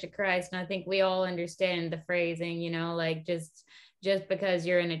raised Church of Christ, and I think we all understand the phrasing, like just because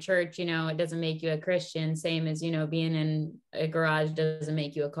you're in a church, it doesn't make you a Christian. Same as, being in a garage doesn't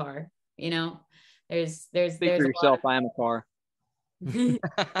make you a car. There's Speak for yourself. I am a car.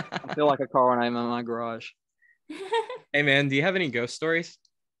 I feel like a car when I'm in my garage. Hey man, do you have any ghost stories?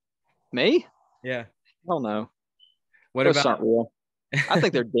 Me? Yeah. Hell no. What Ghosts about aren't real? I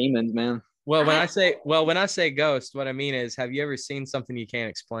think they're demons, man. Well, when I say ghost, what I mean is, have you ever seen something you can't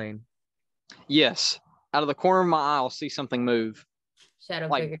explain? Yes. Out of the corner of my eye, I'll see something move. Shadow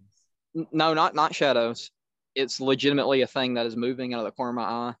Like, figures. no, not shadows. It's legitimately a thing that is moving out of the corner of my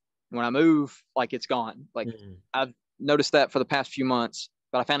eye. When I move, like, it's gone. Like, I've noticed that for the past few months,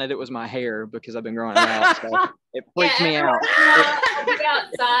 but I found out it was my hair because I've been growing it out. So it freaks me out. I'll be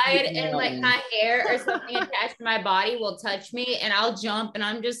outside and like my hair or something attached to my body will touch me and I'll jump, and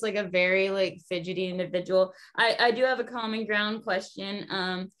I'm just like a very like fidgety individual. I do have a common ground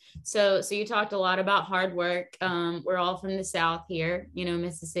question. So you talked a lot about hard work. We're all from the South here,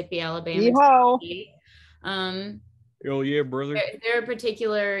 Mississippi, Alabama. Oh yeah, brother. Is there a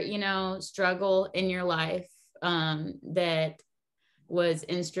particular, struggle in your life that was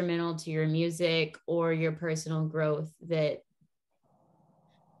instrumental to your music or your personal growth that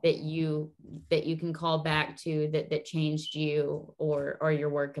you can call back to that changed you or your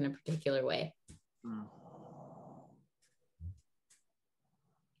work in a particular way?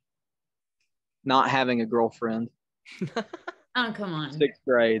 Not having a girlfriend. Oh, come on. 6th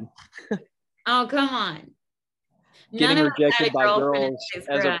grade. Oh, come on. Getting rejected by girls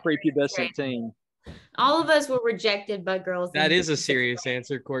as a prepubescent teen. All of us were rejected by girls. That is a serious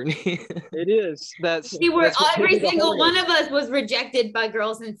answer, Courtney. It is. Every single one of us was rejected by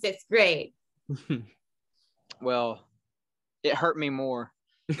girls in 6th grade. Well, it hurt me more.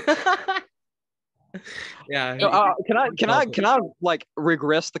 Yeah. Can I like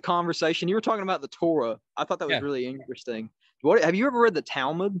regress the conversation? You were talking about the Torah. I thought that was really interesting. Have you ever read the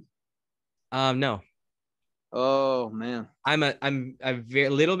Talmud? No. Oh man. I'm a very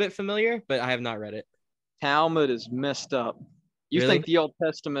little bit familiar, but I have not read it. Talmud is messed up. You Really? think the Old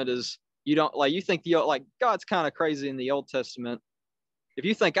Testament is, you think God's kind of crazy in the Old Testament. If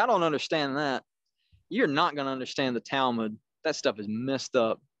you think I don't understand that, you're not going to understand the Talmud. That stuff is messed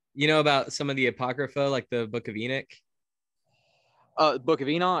up. You know about some of the Apocrypha, like the Book of Enoch? Book of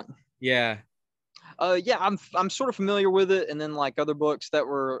Enoch? Yeah. Yeah, I'm sort of familiar with it, and then like other books that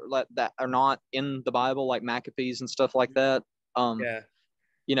were that are not in the Bible, like Maccabees and stuff like that. Yeah.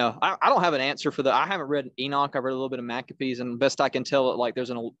 I don't have an answer for that. I haven't read Enoch. I've read a little bit of Maccabees, and best I can tell, like there's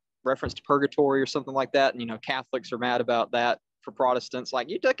a reference to purgatory or something like that. And Catholics are mad about that for Protestants. Like,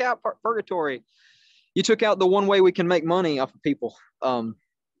 you took out purgatory, you took out the one way we can make money off of people.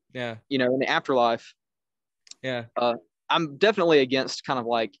 Yeah. In the afterlife. Yeah. I'm definitely against kind of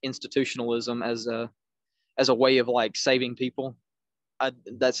like institutionalism as a way of like saving people.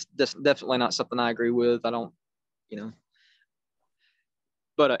 That's definitely not something I agree with. I don't,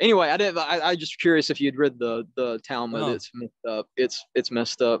 But anyway, I just curious if you'd read the Talmud. Oh. It's messed up. It's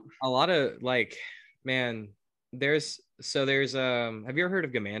messed up. A lot of like, man, there's have you ever heard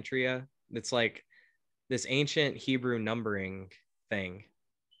of Gematria? It's like this ancient Hebrew numbering thing.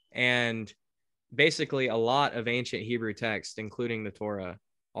 And basically a lot of ancient Hebrew texts, including the Torah,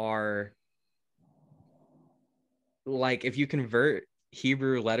 are like, if you convert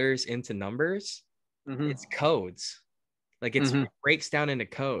Hebrew letters into numbers, it's codes. Like it breaks down into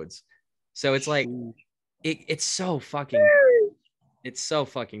codes. So it's like it's so fucking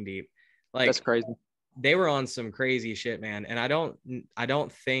deep. Like, that's crazy. They were on some crazy shit, man. And I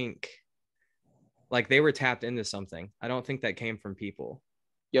don't think like they were tapped into something. I don't think that came from people.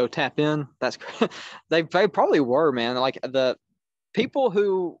 Yo, tap in. That's they probably were, man. Like the people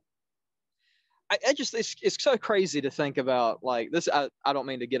who I just it's so crazy to think about like this. I don't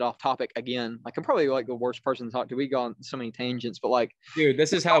mean to get off topic again. Like I'm probably like the worst person to talk to. We go on so many tangents, but like, dude,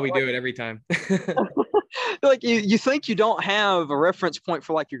 this is how we do it every time. Like you think you don't have a reference point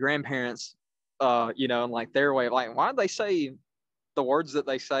for like your grandparents, you know, and like their way of like, why did they say the words that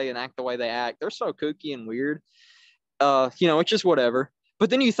they say and act the way they act? They're so kooky and weird. You know, it's just whatever. But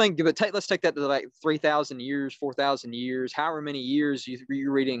then you think, but let's take that to like 3,000 years, 4,000 years, however many years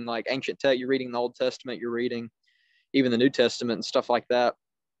you're reading like ancient text, you're reading the Old Testament, you're reading even the New Testament and stuff like that.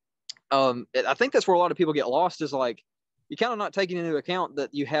 I think that's where a lot of people get lost is like, you kind of not taking into account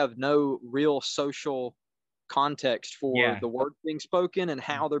that you have no real social context for the words being spoken and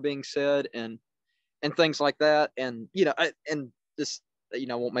how they're being said and things like that. And, you know, and this, you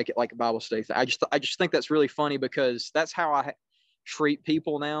know, won't make it like a Bible study thing. I just think that's really funny because that's how I treat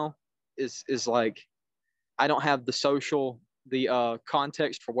people now is like, I don't have the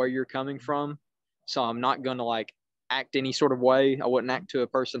context for where you're coming from. So I'm not going to like act any sort of way. I wouldn't act to a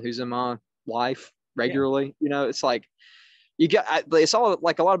person who's in my life regularly. Yeah. You know, it's like it's all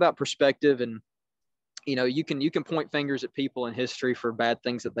like a lot about perspective, and you know, you can point fingers at people in history for bad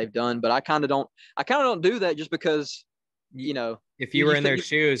things that they've done, but I kind of don't do that just because, you know, if you were in their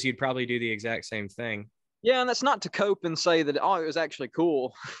shoes, you'd probably do the exact same thing. Yeah, and that's not to cope and say that, oh, it was actually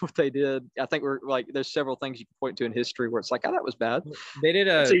cool what they did. I think we're like, there's several things you can point to in history where it's like, oh, that was bad. They did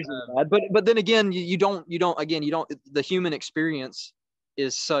bad. But then again, the human experience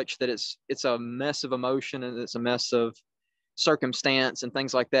is such that it's a mess of emotion and it's a mess of circumstance and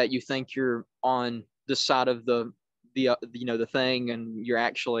things like that. You think you're on this side of the thing, and you're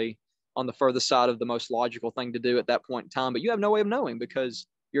actually on the furthest side of the most logical thing to do at that point in time, but you have no way of knowing because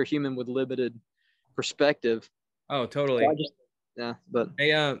you're a human with limited perspective. Oh, totally. So but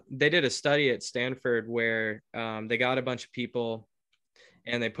they did a study at Stanford where they got a bunch of people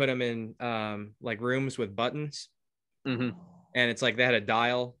and they put them in like rooms with buttons, and it's like they had a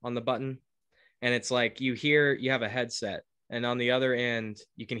dial on the button, and it's like you have a headset, and on the other end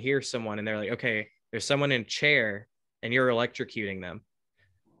you can hear someone, and they're like, okay, there's someone in a chair and you're electrocuting them,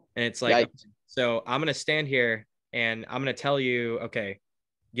 and it's like, okay, so I'm gonna stand here and I'm gonna tell you, okay,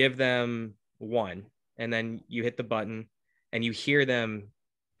 give them 1, and then you hit the button and you hear them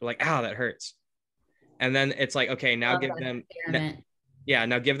like, ow, that hurts, and then it's like, okay, now give them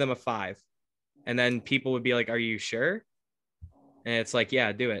now give them a 5, and then people would be like, are you sure? And it's like,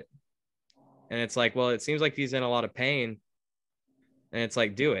 yeah, do it. And it's like, well, it seems like he's in a lot of pain, and it's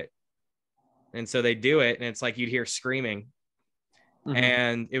like, do it. And so they do it, and it's like you'd hear screaming,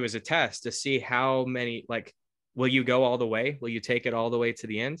 and it was a test to see how many, like, will you go all the way? Will you take it all the way to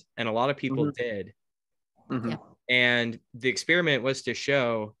the end? And a lot of people did. Yeah. And the experiment was to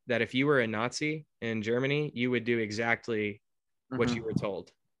show that if you were a Nazi in Germany, you would do exactly what you were told.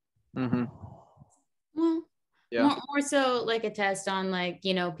 Well, more so like a test on, like,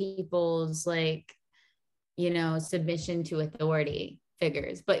 you know, people's, like, you know, submission to authority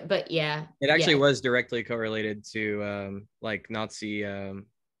figures. But yeah, it actually was directly correlated to like Nazi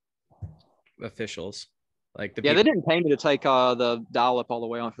officials. Like they didn't pay me to take the dial up all the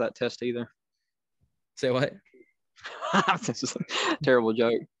way on for that test either. Say what? This is a terrible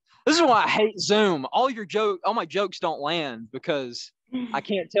joke. This is why I hate Zoom. All my jokes don't land because I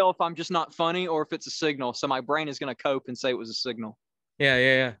can't tell if I'm just not funny or if it's a signal. So my brain is going to cope and say it was a signal.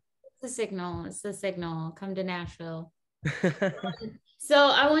 Yeah. It's the signal. Come to Nashville. So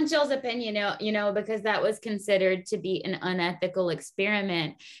I want y'all's opinion, you know, because that was considered to be an unethical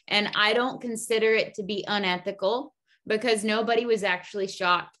experiment. And I don't consider it to be unethical because nobody was actually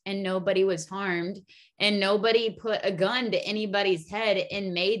shot and nobody was harmed, and nobody put a gun to anybody's head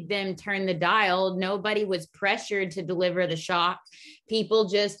and made them turn the dial. Nobody was pressured to deliver the shock. People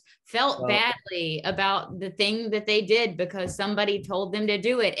just felt badly about the thing that they did because somebody told them to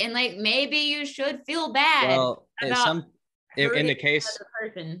do it. And like, maybe you should feel bad about in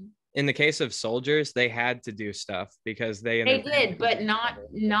the case of soldiers, they had to do stuff because they did, but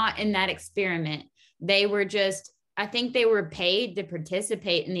not in that experiment. They were just, I think they were paid to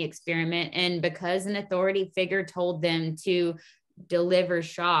participate in the experiment, and because an authority figure told them to deliver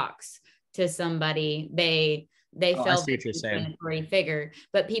shocks to somebody, they I felt see what you're saying. discriminatory figure.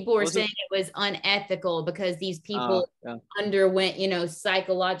 But people were saying it was unethical because these people underwent,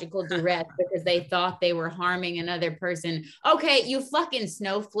 psychological duress because they thought they were harming another person. Okay, you fucking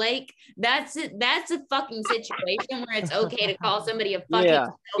snowflake. That's it. That's a fucking situation where it's okay to call somebody a fucking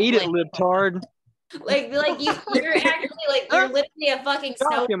snowflake. Eat it, libtard. Like you're actually like you're literally a fucking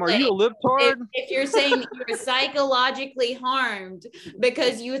snowflake. Are you a libtard? If you're saying you're psychologically harmed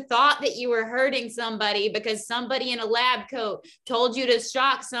because you thought that you were hurting somebody because somebody in a lab coat told you to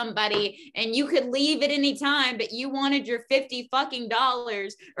shock somebody and you could leave at any time, but you wanted your $50 fucking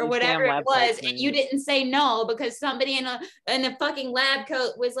dollars or whatever it was, and you didn't say no because somebody in a fucking lab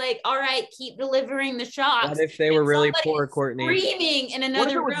coat was like, all right, keep delivering the shocks. What if they were really poor, Courtney? Screaming in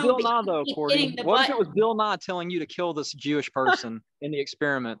another room. Bill Nye, though, Courtney? What if it was Bill Nye telling you to kill this Jewish person in the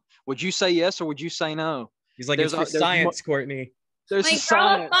experiment? Would you say yes or would you say no? He's like, it's for science, Courtney. There's like,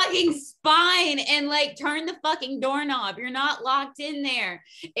 draw a fucking spine and like turn the fucking doorknob. You're not locked in there.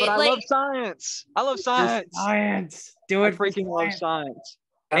 But I love science. I love science. Science. Do it. I freaking love science.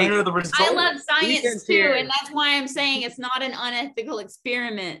 I love science too, and that's why I'm saying it's not an unethical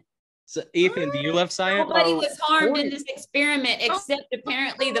experiment. So, Ethan, do you love science? Nobody was harmed in this experiment except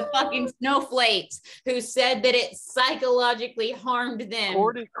apparently the fucking snowflakes who said that it psychologically harmed them.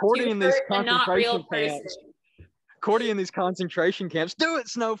 Cordy in these concentration camps. Cordy in these concentration camps. Do it,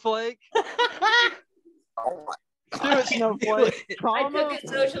 snowflake. Do it, snowflake. I took a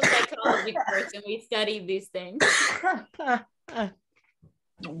social psychology course and we studied these things.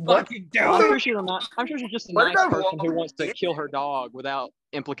 What? I'm sure she's just a nice person who wants to kill her dog without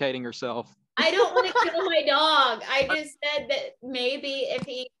implicating herself. I don't want to kill my dog. I just said that maybe if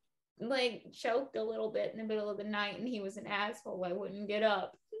he like choked a little bit in the middle of the night and he was an asshole, I wouldn't get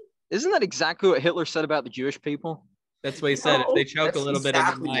up. Isn't that exactly what Hitler said about the Jewish people? That's what he said. If they choke a little bit in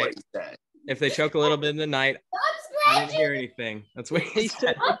the night, I didn't hear anything. That's what he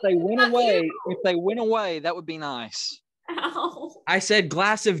said. If they went away, that would be nice. Ow. I said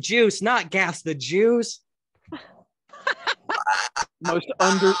glass of juice, not gas the Jews. most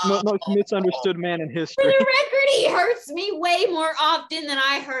misunderstood man in history. For the record, he hurts me way more often than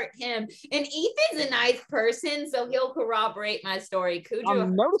I hurt him. And Ethan's a nice person, so he'll corroborate my story. Cujo,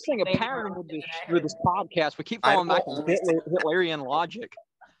 I'm noticing a pattern with this podcast. We keep falling back to Hitlerian logic.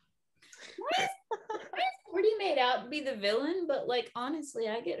 Why is Cordy made out to be the villain? But like honestly,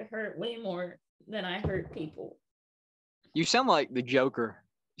 I get hurt way more than I hurt people. You sound like the Joker.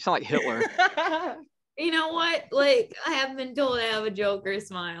 You sound like Hitler. You know what? Like I have been told I have a Joker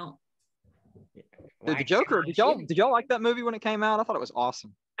smile. The Joker. Did y'all like that movie when it came out? I thought it was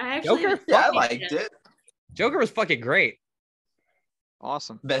awesome. I liked it. Joker was fucking great.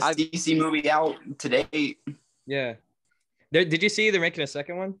 Awesome. Best DC movie out today. Yeah. Did you see they're making a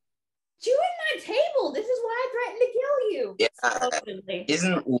second one? Chewing my table. This is why I threatened to kill you. Yeah.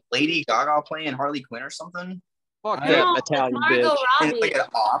 Isn't Lady Gaga playing Harley Quinn or something? Fuck that Italian bitch. And it's like an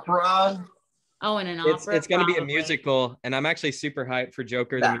opera. Oh, and an opera. It's going to be a musical, and I'm actually super hyped for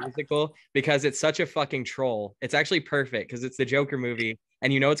Joker the musical because it's such a fucking troll. It's actually perfect because it's the Joker movie,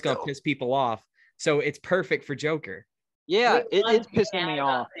 and you know it's going to piss people off. So it's perfect for Joker. Yeah, it's pissing me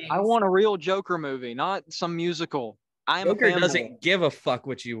off. I want a real Joker movie, not some musical. Joker doesn't give a fuck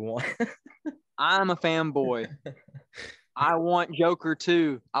what you want. I'm a fanboy. I want Joker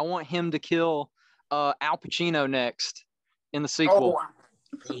too. I want him to kill Al Pacino next in the sequel. Oh.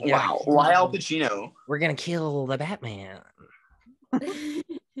 Wow. Why Al Pacino? We're going to kill the Batman.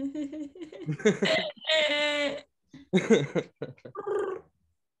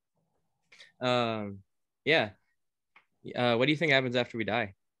 Yeah. What do you think happens after we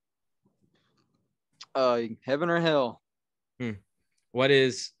die? Heaven or hell. What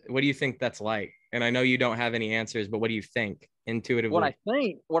do you think that's like? And I know you don't have any answers, but what do you think intuitively?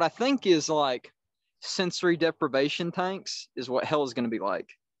 What I think is like sensory deprivation tanks is what hell is going to be like.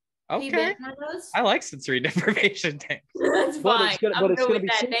 Okay. I like sensory deprivation tanks. That's fine. But it's going to be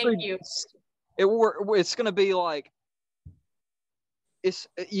sensory. Thank you. It's going to be like do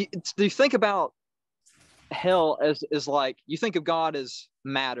you think about hell as like you think of God as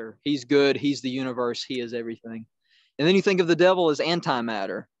matter? He's good. He's the universe. He is everything. And then you think of the devil as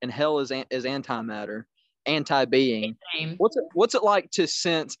antimatter, and hell as antimatter, anti-being. What's it like to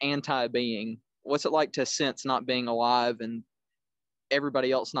sense anti-being? What's it like to sense not being alive and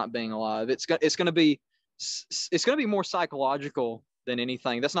everybody else not being alive? It's going to be more psychological than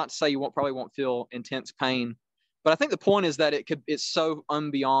anything. That's not to say you probably won't feel intense pain, but I think the point is that it's so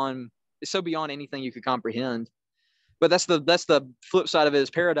beyond anything you could comprehend. But that's the flip side of it.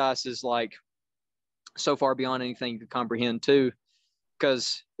 Is paradise is like so far beyond anything you could comprehend too.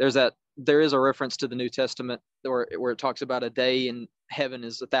 because there is a reference to the New Testament where it talks about a day in heaven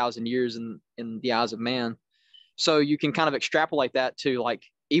is 1,000 years in the eyes of man. So you can kind of extrapolate that to like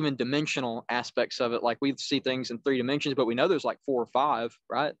even dimensional aspects of it. Like we see things in 3 dimensions, but we know there's like 4 or 5,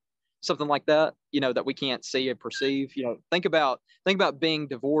 right? Something like that, that we can't see and perceive. Think about being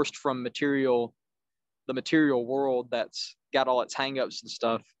divorced from the material world that's got all its hangups and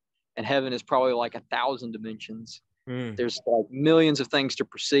stuff. And heaven is probably like 1,000 dimensions. There's like millions of things to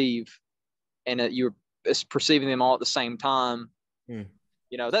perceive, and you're perceiving them all at the same time.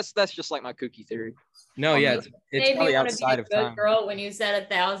 That's just like my kooky theory. No, yeah, it's probably outside of time. Girl, when you said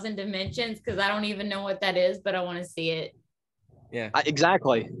 1,000 dimensions, because I don't even know what that is, but I want to see it. Yeah,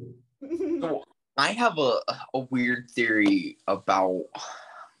 exactly. So I have a weird theory about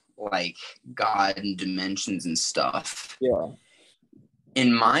like God and dimensions and stuff. Yeah.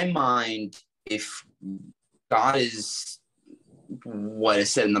 In my mind, if God is what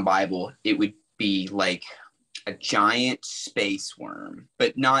is said in the Bible, it would be like a giant space worm,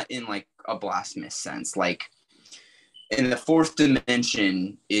 but not in like a blasphemous sense. Like in the 4th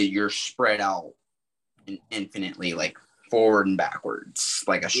dimension, you're spread out infinitely, like forward and backwards,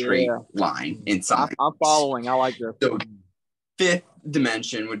 like a straight line inside. I'm following. I like this. So 5th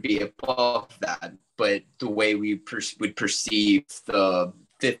dimension would be above that, but the way we would perceive the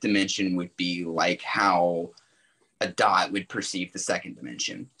 5th dimension would be like how a dot would perceive the 2nd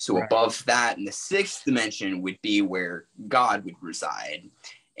dimension. So above that, in the 6th dimension would be where God would reside,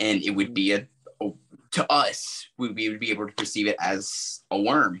 and it would be to us, we would be able to perceive it as a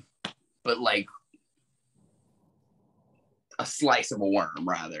worm, but like a slice of a worm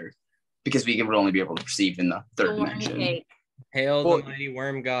rather, because we would only be able to perceive in the 3rd dimension. Cake. Hail the mighty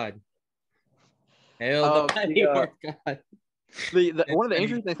worm god. Hail the mighty worm god. One of the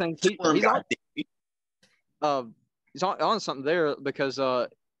interesting things he's on something there, because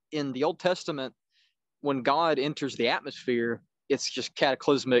in the Old Testament, when God enters the atmosphere, it's just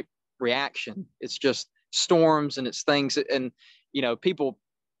cataclysmic reaction. It's just storms and it's things, and people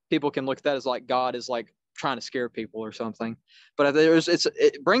can look at that as like God is like trying to scare people or something. But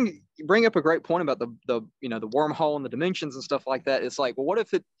bring up a great point about the wormhole and the dimensions and stuff like that. It's like, well, what if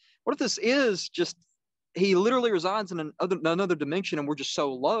this is just he literally resides in another dimension, and we're just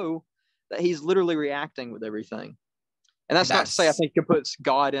so low that he's literally reacting with everything. And that's not to say I think you put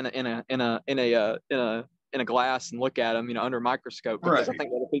God in a glass and look at him, under a microscope, because I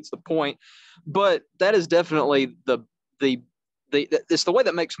think that defeats the point. But that is definitely it's the way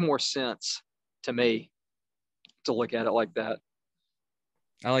that makes more sense to me to look at it like that.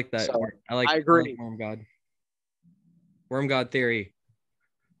 I like that. So, I agree. Worm God. Worm God theory.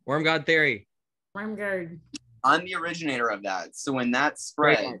 Worm God theory. Worm God. I'm the originator of that. So when that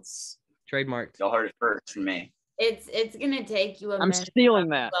spreads, trademarked. Y'all heard it first from me. It's gonna take you a I'm minute. stealing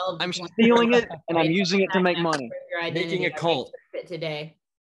that. I'm stealing it, and I'm using it to make money. Making a cult. Today.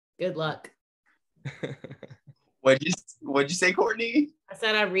 Good luck. What'd you say, Courtney? I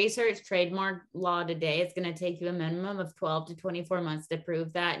said I researched trademark law today. It's going to take you a minimum of 12 to 24 months to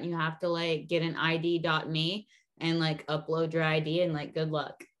prove that. And you have to like get an ID.me and like upload your ID, and like good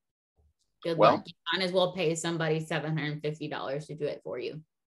luck. Good luck. You might as well pay somebody $750 to do it for you.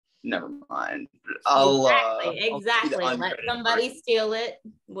 Never mind. Exactly. Let somebody steal it.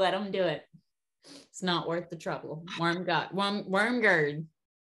 Let them do it. It's not worth the trouble. Wormgird.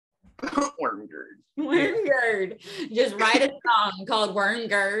 Wormgird. Just write a song called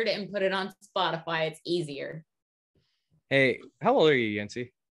Wormgird and put it on Spotify. It's easier. Hey, how old are you,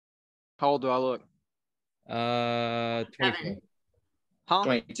 Yancy? How old do I look? 24. Huh?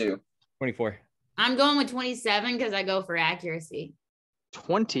 22. 24. I'm going with 27 because I go for accuracy.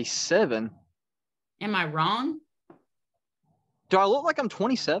 27? Am I wrong? Do I look like I'm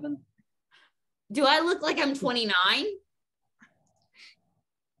 27? Do I look like I'm 29?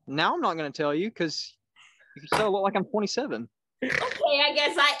 Now I'm not going to tell you, because you still look like I'm 27. Okay, I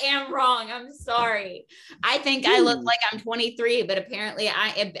guess I am wrong. I'm sorry. I think I look like I'm 23, but apparently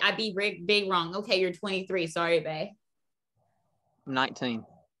I be big wrong. Okay, you're 23. Sorry, babe. 19.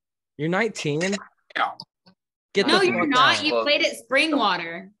 You're 19? Yeah. No, you're not. You played at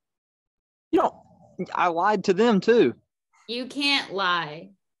Springwater. I lied to them too. You can't lie.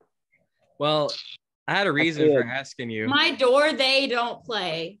 Well, I had a reason for asking you. My door, they don't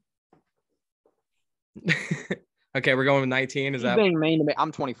play. Okay, we're going with 19. Is that being mean to me?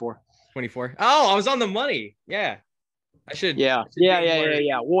 I'm 24. 24. Oh, I was on the money. Yeah. I should. Yeah.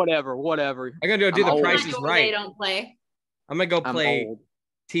 Whatever. I'm going to do the Price is Right. They don't play. I'm going to go play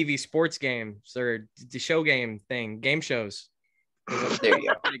TV sports games or the show game shows. There you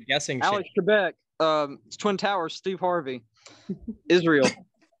go. Guessing Alex shit. Trebek, Twin Towers, Steve Harvey. Israel.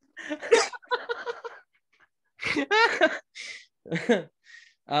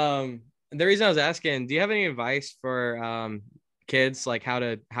 The reason I was asking, do you have any advice for kids, like how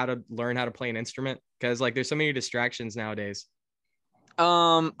to learn how to play an instrument? Because like there's so many distractions nowadays.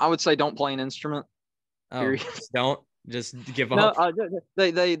 I would say don't play an instrument. Oh, don't just give No, up.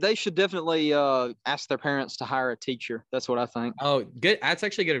 they should definitely ask their parents to hire a teacher. That's what I think. Oh, good. That's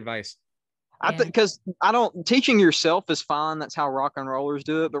actually good advice. I think because teaching yourself is fine. That's how rock and rollers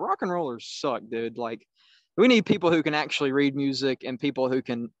do it. But rock and rollers suck, dude. Like we need people who can actually read music and people who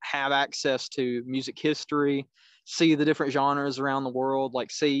can have access to music history, see the different genres around the world, like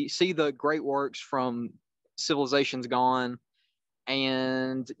see the great works from civilizations gone,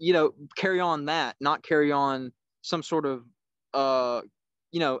 and carry on that, not carry on some sort of cool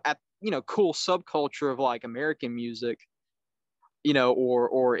subculture of like American music,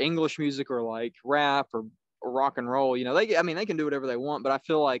 or English music, or like rap or rock and roll. They can do whatever they want, but I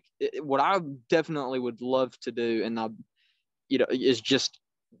feel like what I definitely would love to do, and is just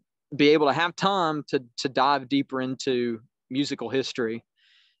be able to have time to dive deeper into musical history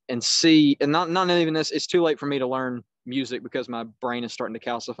and see, and not even this. It's too late for me to learn music because my brain is starting to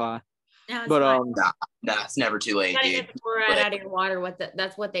calcify. No, But it's never too late, you gotta dude. get the fluoride out of your water.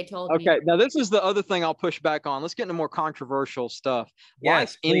 That's what they told me. Okay, now this is the other thing I'll push back on. Let's get into more controversial stuff.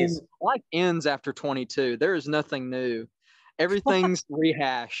 Yes, please. Life ends after 22. There is nothing new. Everything's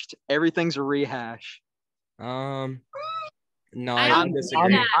rehashed. Everything's a rehash. No, I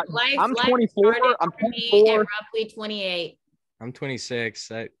disagree. I'm 24. I'm 24. At roughly 28. I'm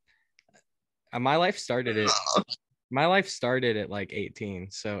 26. My life started at like 18.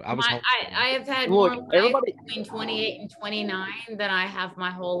 So I was. I have had more life between 28 and 29 than I have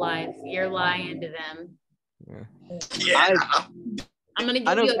my whole life. You're lying to them. Yeah. I'm gonna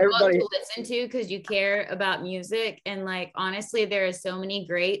give you a book to listen to because you care about music, and like honestly, there are so many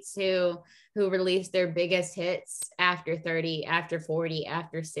greats who release their biggest hits after 30, after 40,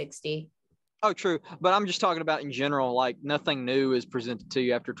 after 60. Oh, true. But I'm just talking about in general. Like nothing new is presented to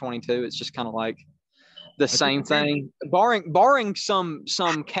you after 22. It's just kind of like the same thing, barring some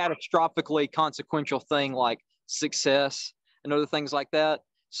catastrophically consequential thing like success and other things like that.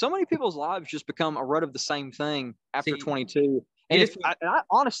 So many people's lives just become a rut of the same thing after 22. And I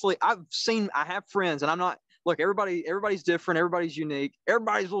honestly, I have friends, and I'm not, look, everybody's different. Everybody's unique.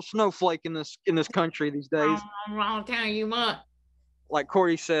 Everybody's a little snowflake in this country these days. I'll tell you what. Like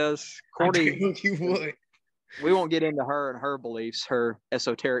Cordy says, we won't get into her and her beliefs, her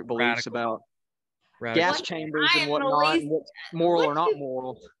esoteric beliefs about gas chambers and whatnot, and what's moral or not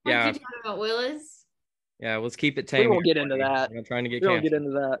moral. What you talking about, Willis? Yeah, let's keep it tame. We won't get into that. I'm not trying to get. We won't get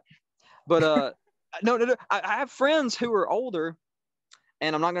into that. But no. I have friends who are older,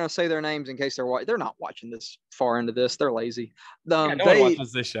 and I'm not going to say their names in case they're not watching this far into this. They're lazy. No one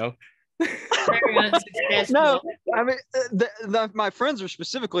watches this show. No, I mean, my friends are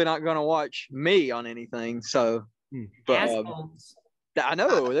specifically not going to watch me on anything. So, but I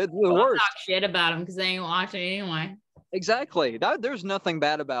know they're the worst. Talk shit about them because they ain't watching anyway. Exactly. There's nothing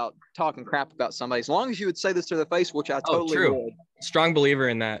bad about talking crap about somebody as long as you would say this to their face, which I totally would. Strong believer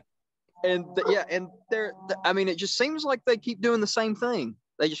in that. And it just seems like they keep doing the same thing.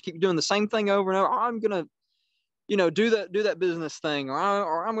 They just keep doing the same thing over and over. I'm gonna, do that business thing,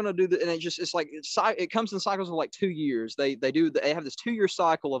 or I'm gonna do that, and it's like it comes in cycles of like 2 years. They have this 2 year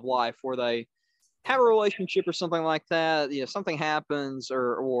cycle of life where they have a relationship or something like that. Something happens,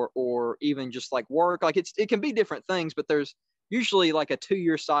 or even just like work. Like it can be different things, but there's usually like a 2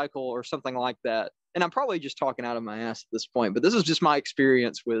 year cycle or something like that. And I'm probably just talking out of my ass at this point, but this is just my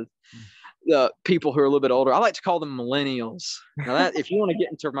experience with people who are a little bit older. I like to call them millennials. Now that if you want to get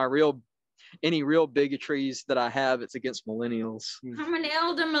into any real bigotries that I have, it's against millennials. I'm an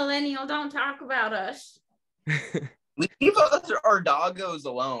elder millennial. Don't talk about us. Leave our doggos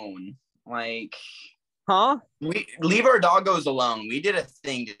alone. Like, huh? We leave our doggos alone. We did a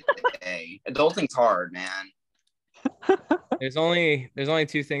thing today. Adulting's hard, man. There's only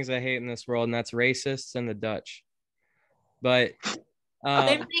 2 things I hate in this world, and that's racists and the Dutch. But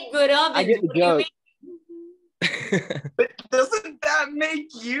they make good ovens. I get the joke. But doesn't that make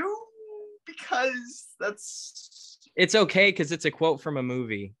you? Because that's it's okay because it's a quote from a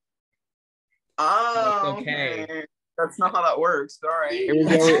movie. Oh, okay. That's not how that works. All right. Here we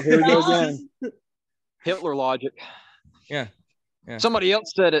go again. Hitler logic. Yeah. Somebody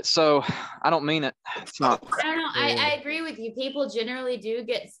else said it, so I don't mean it. It's not. I don't know. I agree with you. People generally do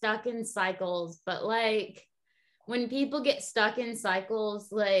get stuck in cycles, but like when people get stuck in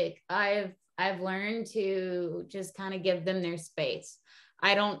cycles, like I've learned to just kind of give them their space.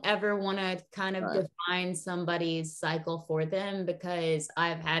 I don't ever want to kind of define somebody's cycle for them, because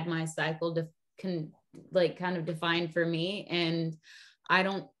I've had my cycle kind of defined for me, and I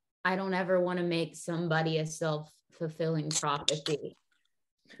don't ever want to make somebody a self-fulfilling prophecy,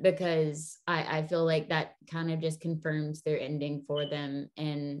 because I feel like that kind of just confirms their ending for them.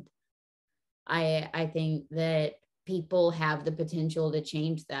 And I think that people have the potential to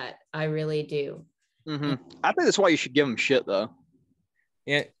change that. I really do. Mm-hmm. I think that's why you should give them shit, though.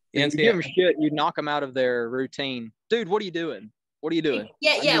 Yeah. You give them shit, you knock them out of their routine. Dude, what are you doing? What are you doing?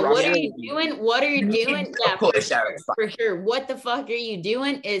 Yeah. What are you doing? What are you doing? Yeah, for sure. What the fuck are you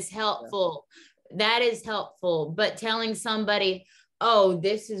doing is helpful. Yeah. That is helpful. But telling somebody, oh,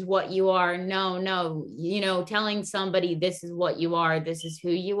 this is what you are. No. Telling somebody this is what you are, this is who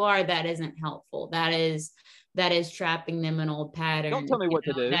you are, that isn't helpful. That is trapping them in old patterns. Don't tell me what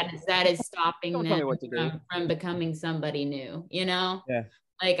to do. That is stopping them from becoming somebody new, Yeah.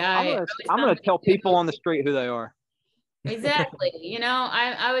 Like I'm gonna tell people on the street who they are. Exactly.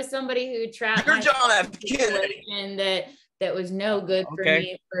 I was somebody who trapped You're John F. Kennedy. that was no good for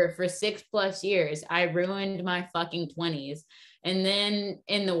me for 6+ years. I ruined my fucking 20s. And then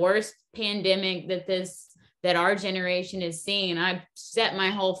in the worst pandemic that our generation has seen, I set my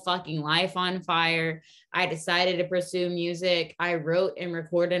whole fucking life on fire. I decided to pursue music. I wrote and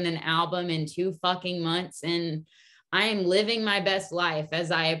recorded an album in 2 fucking months, and I am living my best life as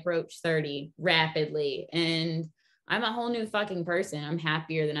I approach 30 rapidly. And I'm a whole new fucking person. I'm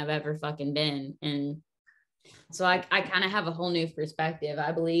happier than I've ever fucking been. And so I kind of have a whole new perspective.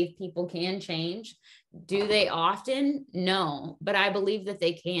 I believe people can change. Do they often? No, but I believe that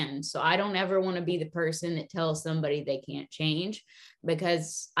they can. So I don't ever want to be the person that tells somebody they can't change,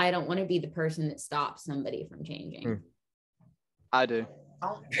 because I don't want to be the person that stops somebody from changing. I do. I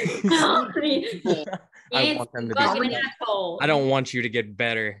want them to be asshole. I don't want you to get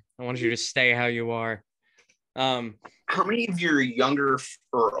better. I want you to stay how you are. How many of your younger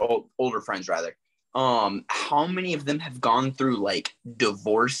or older friends, rather, how many of them have gone through like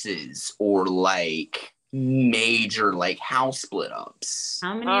divorces or like major like house split ups?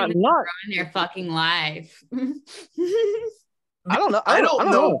 How many of them are in their fucking life? I don't know. I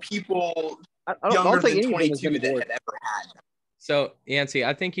don't know people younger than 22 that have ever had. So, Yancey,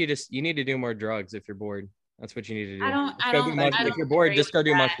 I think you need to do more drugs if you're bored. That's what you need to do. If you're bored, just go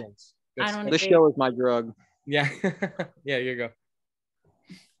do mushrooms. This show is my drug. Yeah. Yeah, here you go.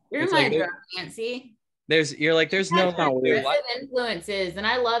 You're my drug, Yancey. There's no influences, and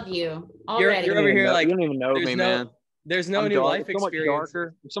I love you already. You're over here like you don't even know me, man. There's no new life experience.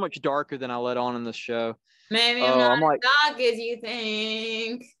 So much darker than I let on in this show. Maybe I'm not as dark as you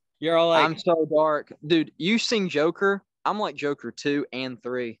think. You're all like, I'm so dark, dude. You seen Joker? I'm like Joker 2 and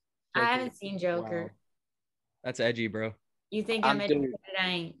 3. Joker. I haven't seen Joker. Wow. That's edgy, bro. You think I'm edgy, but it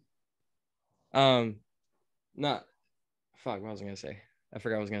ain't. Not. Fuck. What was I gonna say? I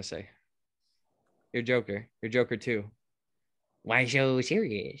forgot what I was gonna say. You're Joker. You're Joker 2. Why so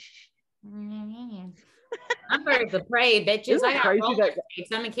serious? I'm Birds of Prey, bitches. I got roller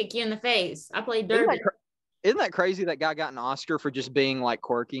skates. I'm gonna kick you in the face. I played Derby. Isn't that crazy that guy got an Oscar for just being like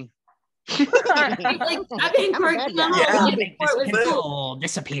quirky? I've been quirky.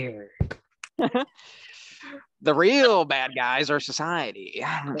 Disappear. The real bad guys are society.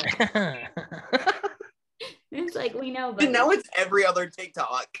 It's like we know, but now it's every other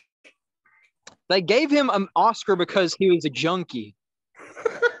TikTok. They gave him an Oscar because he was a junkie.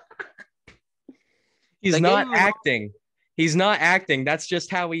 He's not acting. He's not acting. That's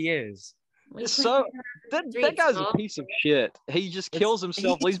just how he is. So that guy's a piece of shit. He just kills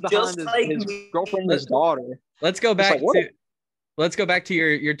himself, leaves behind his girlfriend and his daughter. Let's go back to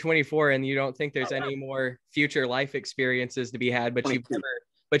your 24, and you don't think there's any more future life experiences to be had, but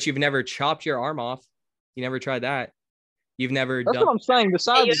you've never chopped your arm off. You never tried that. You've never That's what I'm saying.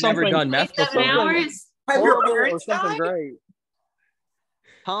 Besides never done meth before. Horrible or something great.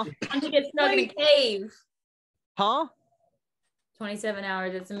 Huh? Why don't you get stuck in a cave? Huh? 27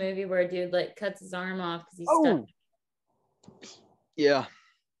 Hours. It's a movie where a dude like cuts his arm off because he's stuck. Yeah.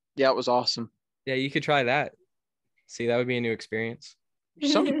 Yeah, it was awesome. Yeah, you could try that. See, that would be a new experience.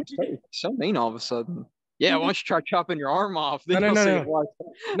 So mean all of a sudden. Yeah, why don't you try chopping your arm off? No.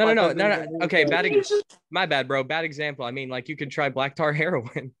 Okay, my bad, bro. Bad example. I mean, like you could try black tar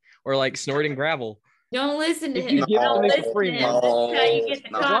heroin or like snorting gravel. Don't listen to him. Don't listen to him. This is how you get the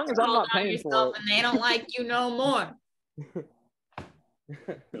cops called on yourself and they don't like you no more.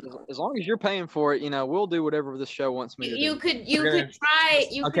 As long as you're paying for it, we'll do whatever this show wants me to do. You could try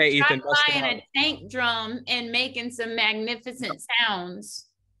Ethan, buying a tank drum and making some magnificent sounds.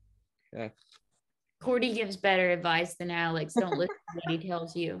 Yeah. Cordy gives better advice than Alex. Don't listen to what he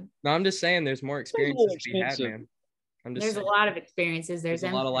tells you. No, I'm just saying there's more experiences to be had, man. There's a lot of experiences. There's a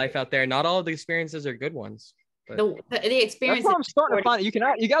lot of life out there. Not all of the experiences are good ones. But the experience. That's what I'm starting to find. You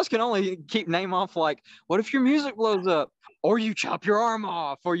guys can only keep name off like, what if your music blows up, or you chop your arm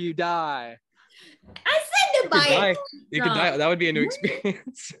off, or you die? I said to buy. You could die. That would be a new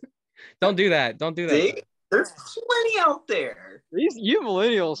experience. Don't do that. Don't do that. See? There's plenty out there. You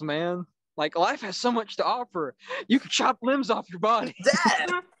millennials, man. Like, life has so much to offer. You can chop limbs off your body.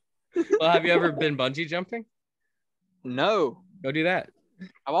 That. Well, have you ever been bungee jumping? No. Go do that.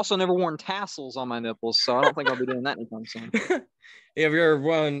 I've also never worn tassels on my nipples, so I don't think I'll be doing that anytime soon. Have you ever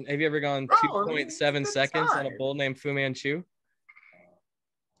gone 2.7 seconds on a bull named Fu Manchu?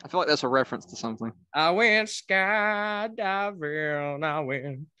 I feel like that's a reference to something. I went skydiving, I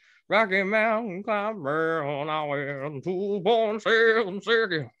went Rocky Mountain climbing, I went 2.7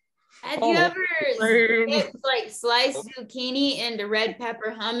 seconds. Have you ever dipped, like, sliced zucchini into red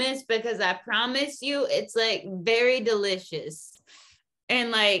pepper hummus? Because I promise you, it's like very delicious.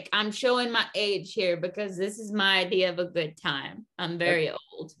 And like, I'm showing my age here because this is my idea of a good time. I'm very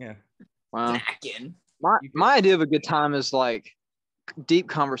old. Yeah. Wow. Snacking. My idea of a good time is like deep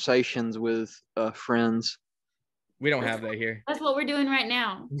conversations with friends. We don't have that here. That's what we're doing right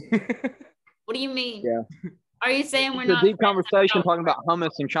now. What do you mean? Yeah. Are you saying we're It's not? a deep conversation talking about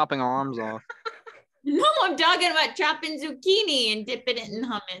hummus and chopping our arms off. No, I'm talking about chopping zucchini and dipping it in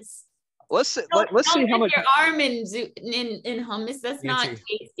hummus. Let's see Don't how dip much. your arm in hummus. That's not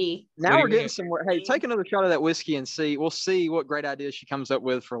tasty. Now we're getting somewhere. Hey, take another shot of that whiskey and we'll see what great ideas she comes up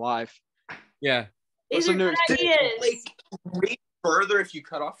with for life. Yeah. These are good ideas. Like, reach further. If you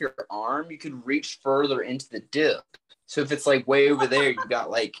cut off your arm, you could reach further into the dip. So if it's like way over there, you got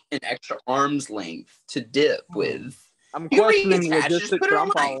like an extra arm's length to dip with. I'm questioning the logistics that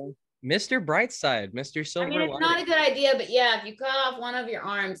I'm following. Mr. Brightside, Mr. Silver. I mean, it's not a good idea, but yeah, if you cut off one of your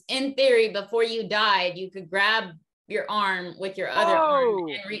arms, in theory, before you died, you could grab your arm with your other arm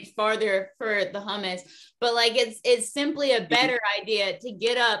and reach farther for the hummus. But like, it's simply a better idea to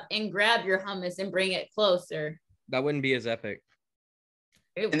get up and grab your hummus and bring it closer. That wouldn't be as epic.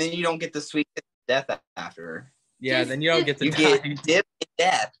 And then you don't get the sweet death after. Yeah, then you don't get the get dip in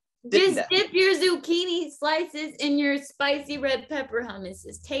death. Just dip your zucchini slices in your spicy red pepper hummus.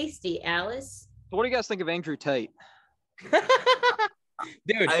 It's tasty, Alice. So what do you guys think of Andrew Tate?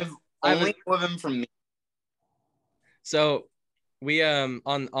 Dude, I've only know him from me. So we on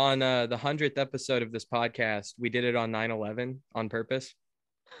the 100th episode of this podcast, we did it on 9/11 on purpose.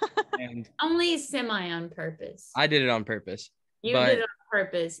 And only semi on purpose. I did it on purpose. You did it on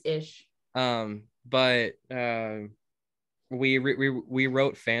purpose-ish. But we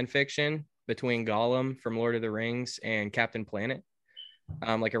wrote fan fiction between Gollum from Lord of the Rings and Captain Planet,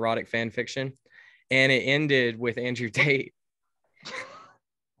 like erotic fan fiction, and it ended with Andrew Tate.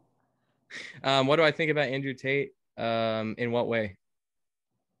 What do I think about Andrew Tate? In what way?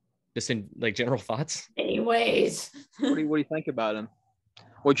 Just in like general thoughts. Anyways, what do you think about him?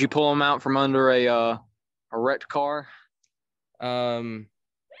 Would you pull him out from under a wrecked car?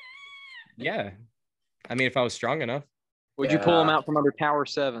 Yeah. I mean, if I was strong enough. Would you pull him out from under Tower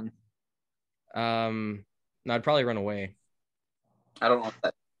 7? No, I'd probably run away. I don't know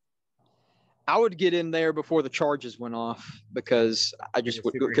that. I would get in there before the charges went off because I just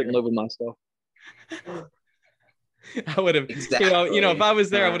couldn't live with myself. I would have, exactly. you know, if I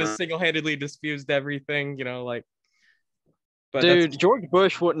was there, I would have single-handedly diffused everything, like. But dude, George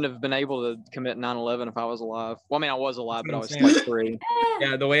Bush wouldn't have been able to commit 9/11 if I was alive. Well, I mean, I was alive, but I was like 3.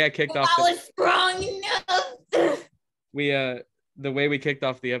 Yeah, the way I kicked off. I was strong enough. The way we kicked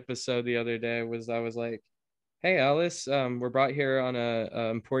off the episode the other day was I was like, "Hey, Alice, we're brought here on a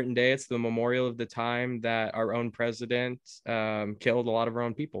important day. It's the memorial of the time that our own president killed a lot of our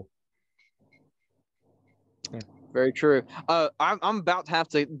own people." Yeah. Very true. I'm about to have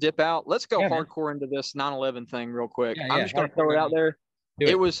to dip out. Let's go hardcore into this 9/11 thing real quick. I'm just going to throw it out there.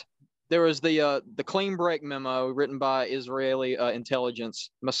 There was the clean break memo written by Israeli intelligence,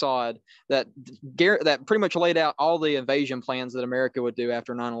 Mossad, that pretty much laid out all the invasion plans that America would do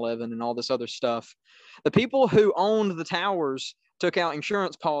after 9/11 and all this other stuff. The people who owned the towers took out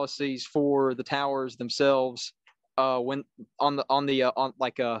insurance policies for the towers themselves when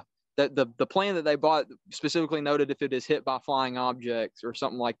the plan that they bought specifically noted if it is hit by flying objects or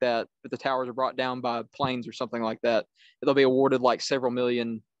something like that, if the towers are brought down by planes or something like that, they'll be awarded like several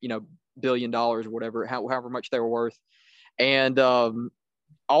million, $1 billion or whatever, however much they were worth. And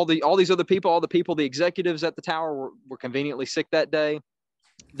all these other people, the executives at the tower were conveniently sick that day.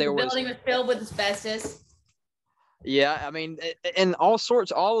 The building was filled with asbestos. Yeah, I mean, and all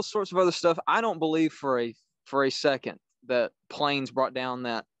sorts of other stuff. I don't believe for a second that planes brought down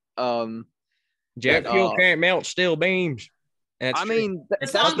that. Jet fuel can't melt steel beams. That's I true. mean, The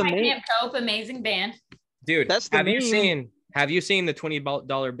that's song the by meme. Camp Cope, amazing band. Dude, That's the have you meme. seen the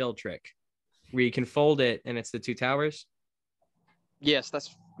 $20 bill trick where you can fold it and it's the two towers? Yes, that's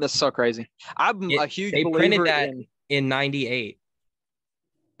so crazy. I'm a huge They believer printed that in 98.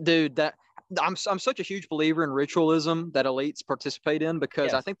 Dude, that I'm such a huge believer in ritualism that elites participate in, because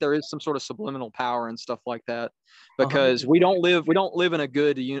Yes. I think there is some sort of subliminal power and stuff like that, because we don't live in a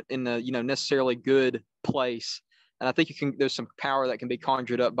good necessarily good place, and I think there's some power that can be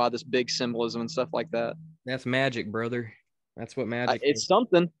conjured up by this big symbolism and stuff like that. That's magic, brother. That's what magic It's is.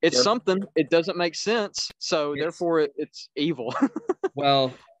 something. It's Yep. something. It doesn't make sense, so therefore it's evil.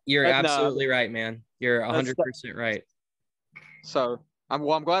 Well, you're But no, absolutely right, man. You're 100% right. So I'm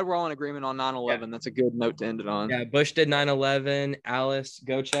glad we're all in agreement on 9/11. That's a good note to end it on. Yeah, Bush did 9/11. Alice,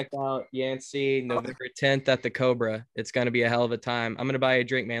 go check out Yancey November 10th at the Cobra. It's going to be a hell of a time. I'm going to buy you a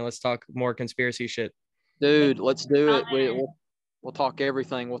drink, man. Let's talk more conspiracy shit. Dude, let's do it. We'll talk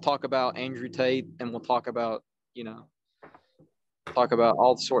everything. We'll talk about Andrew Tate, and we'll talk about,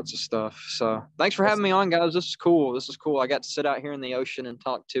 all sorts of stuff. So thanks for having me on, guys. This is cool. I got to sit out here in the ocean and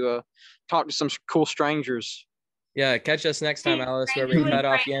talk to some cool strangers. Yeah, catch us next time, Alice, where we cut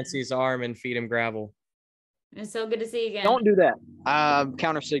off Yancey's arm and feed him gravel. It's so good to see you again. Don't do that. I'm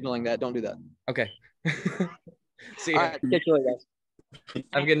counter signaling that. Don't do that. Okay. See you. All right, catch you later, guys.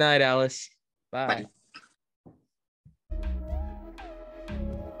 Have a good night, Alice. Bye. Bye.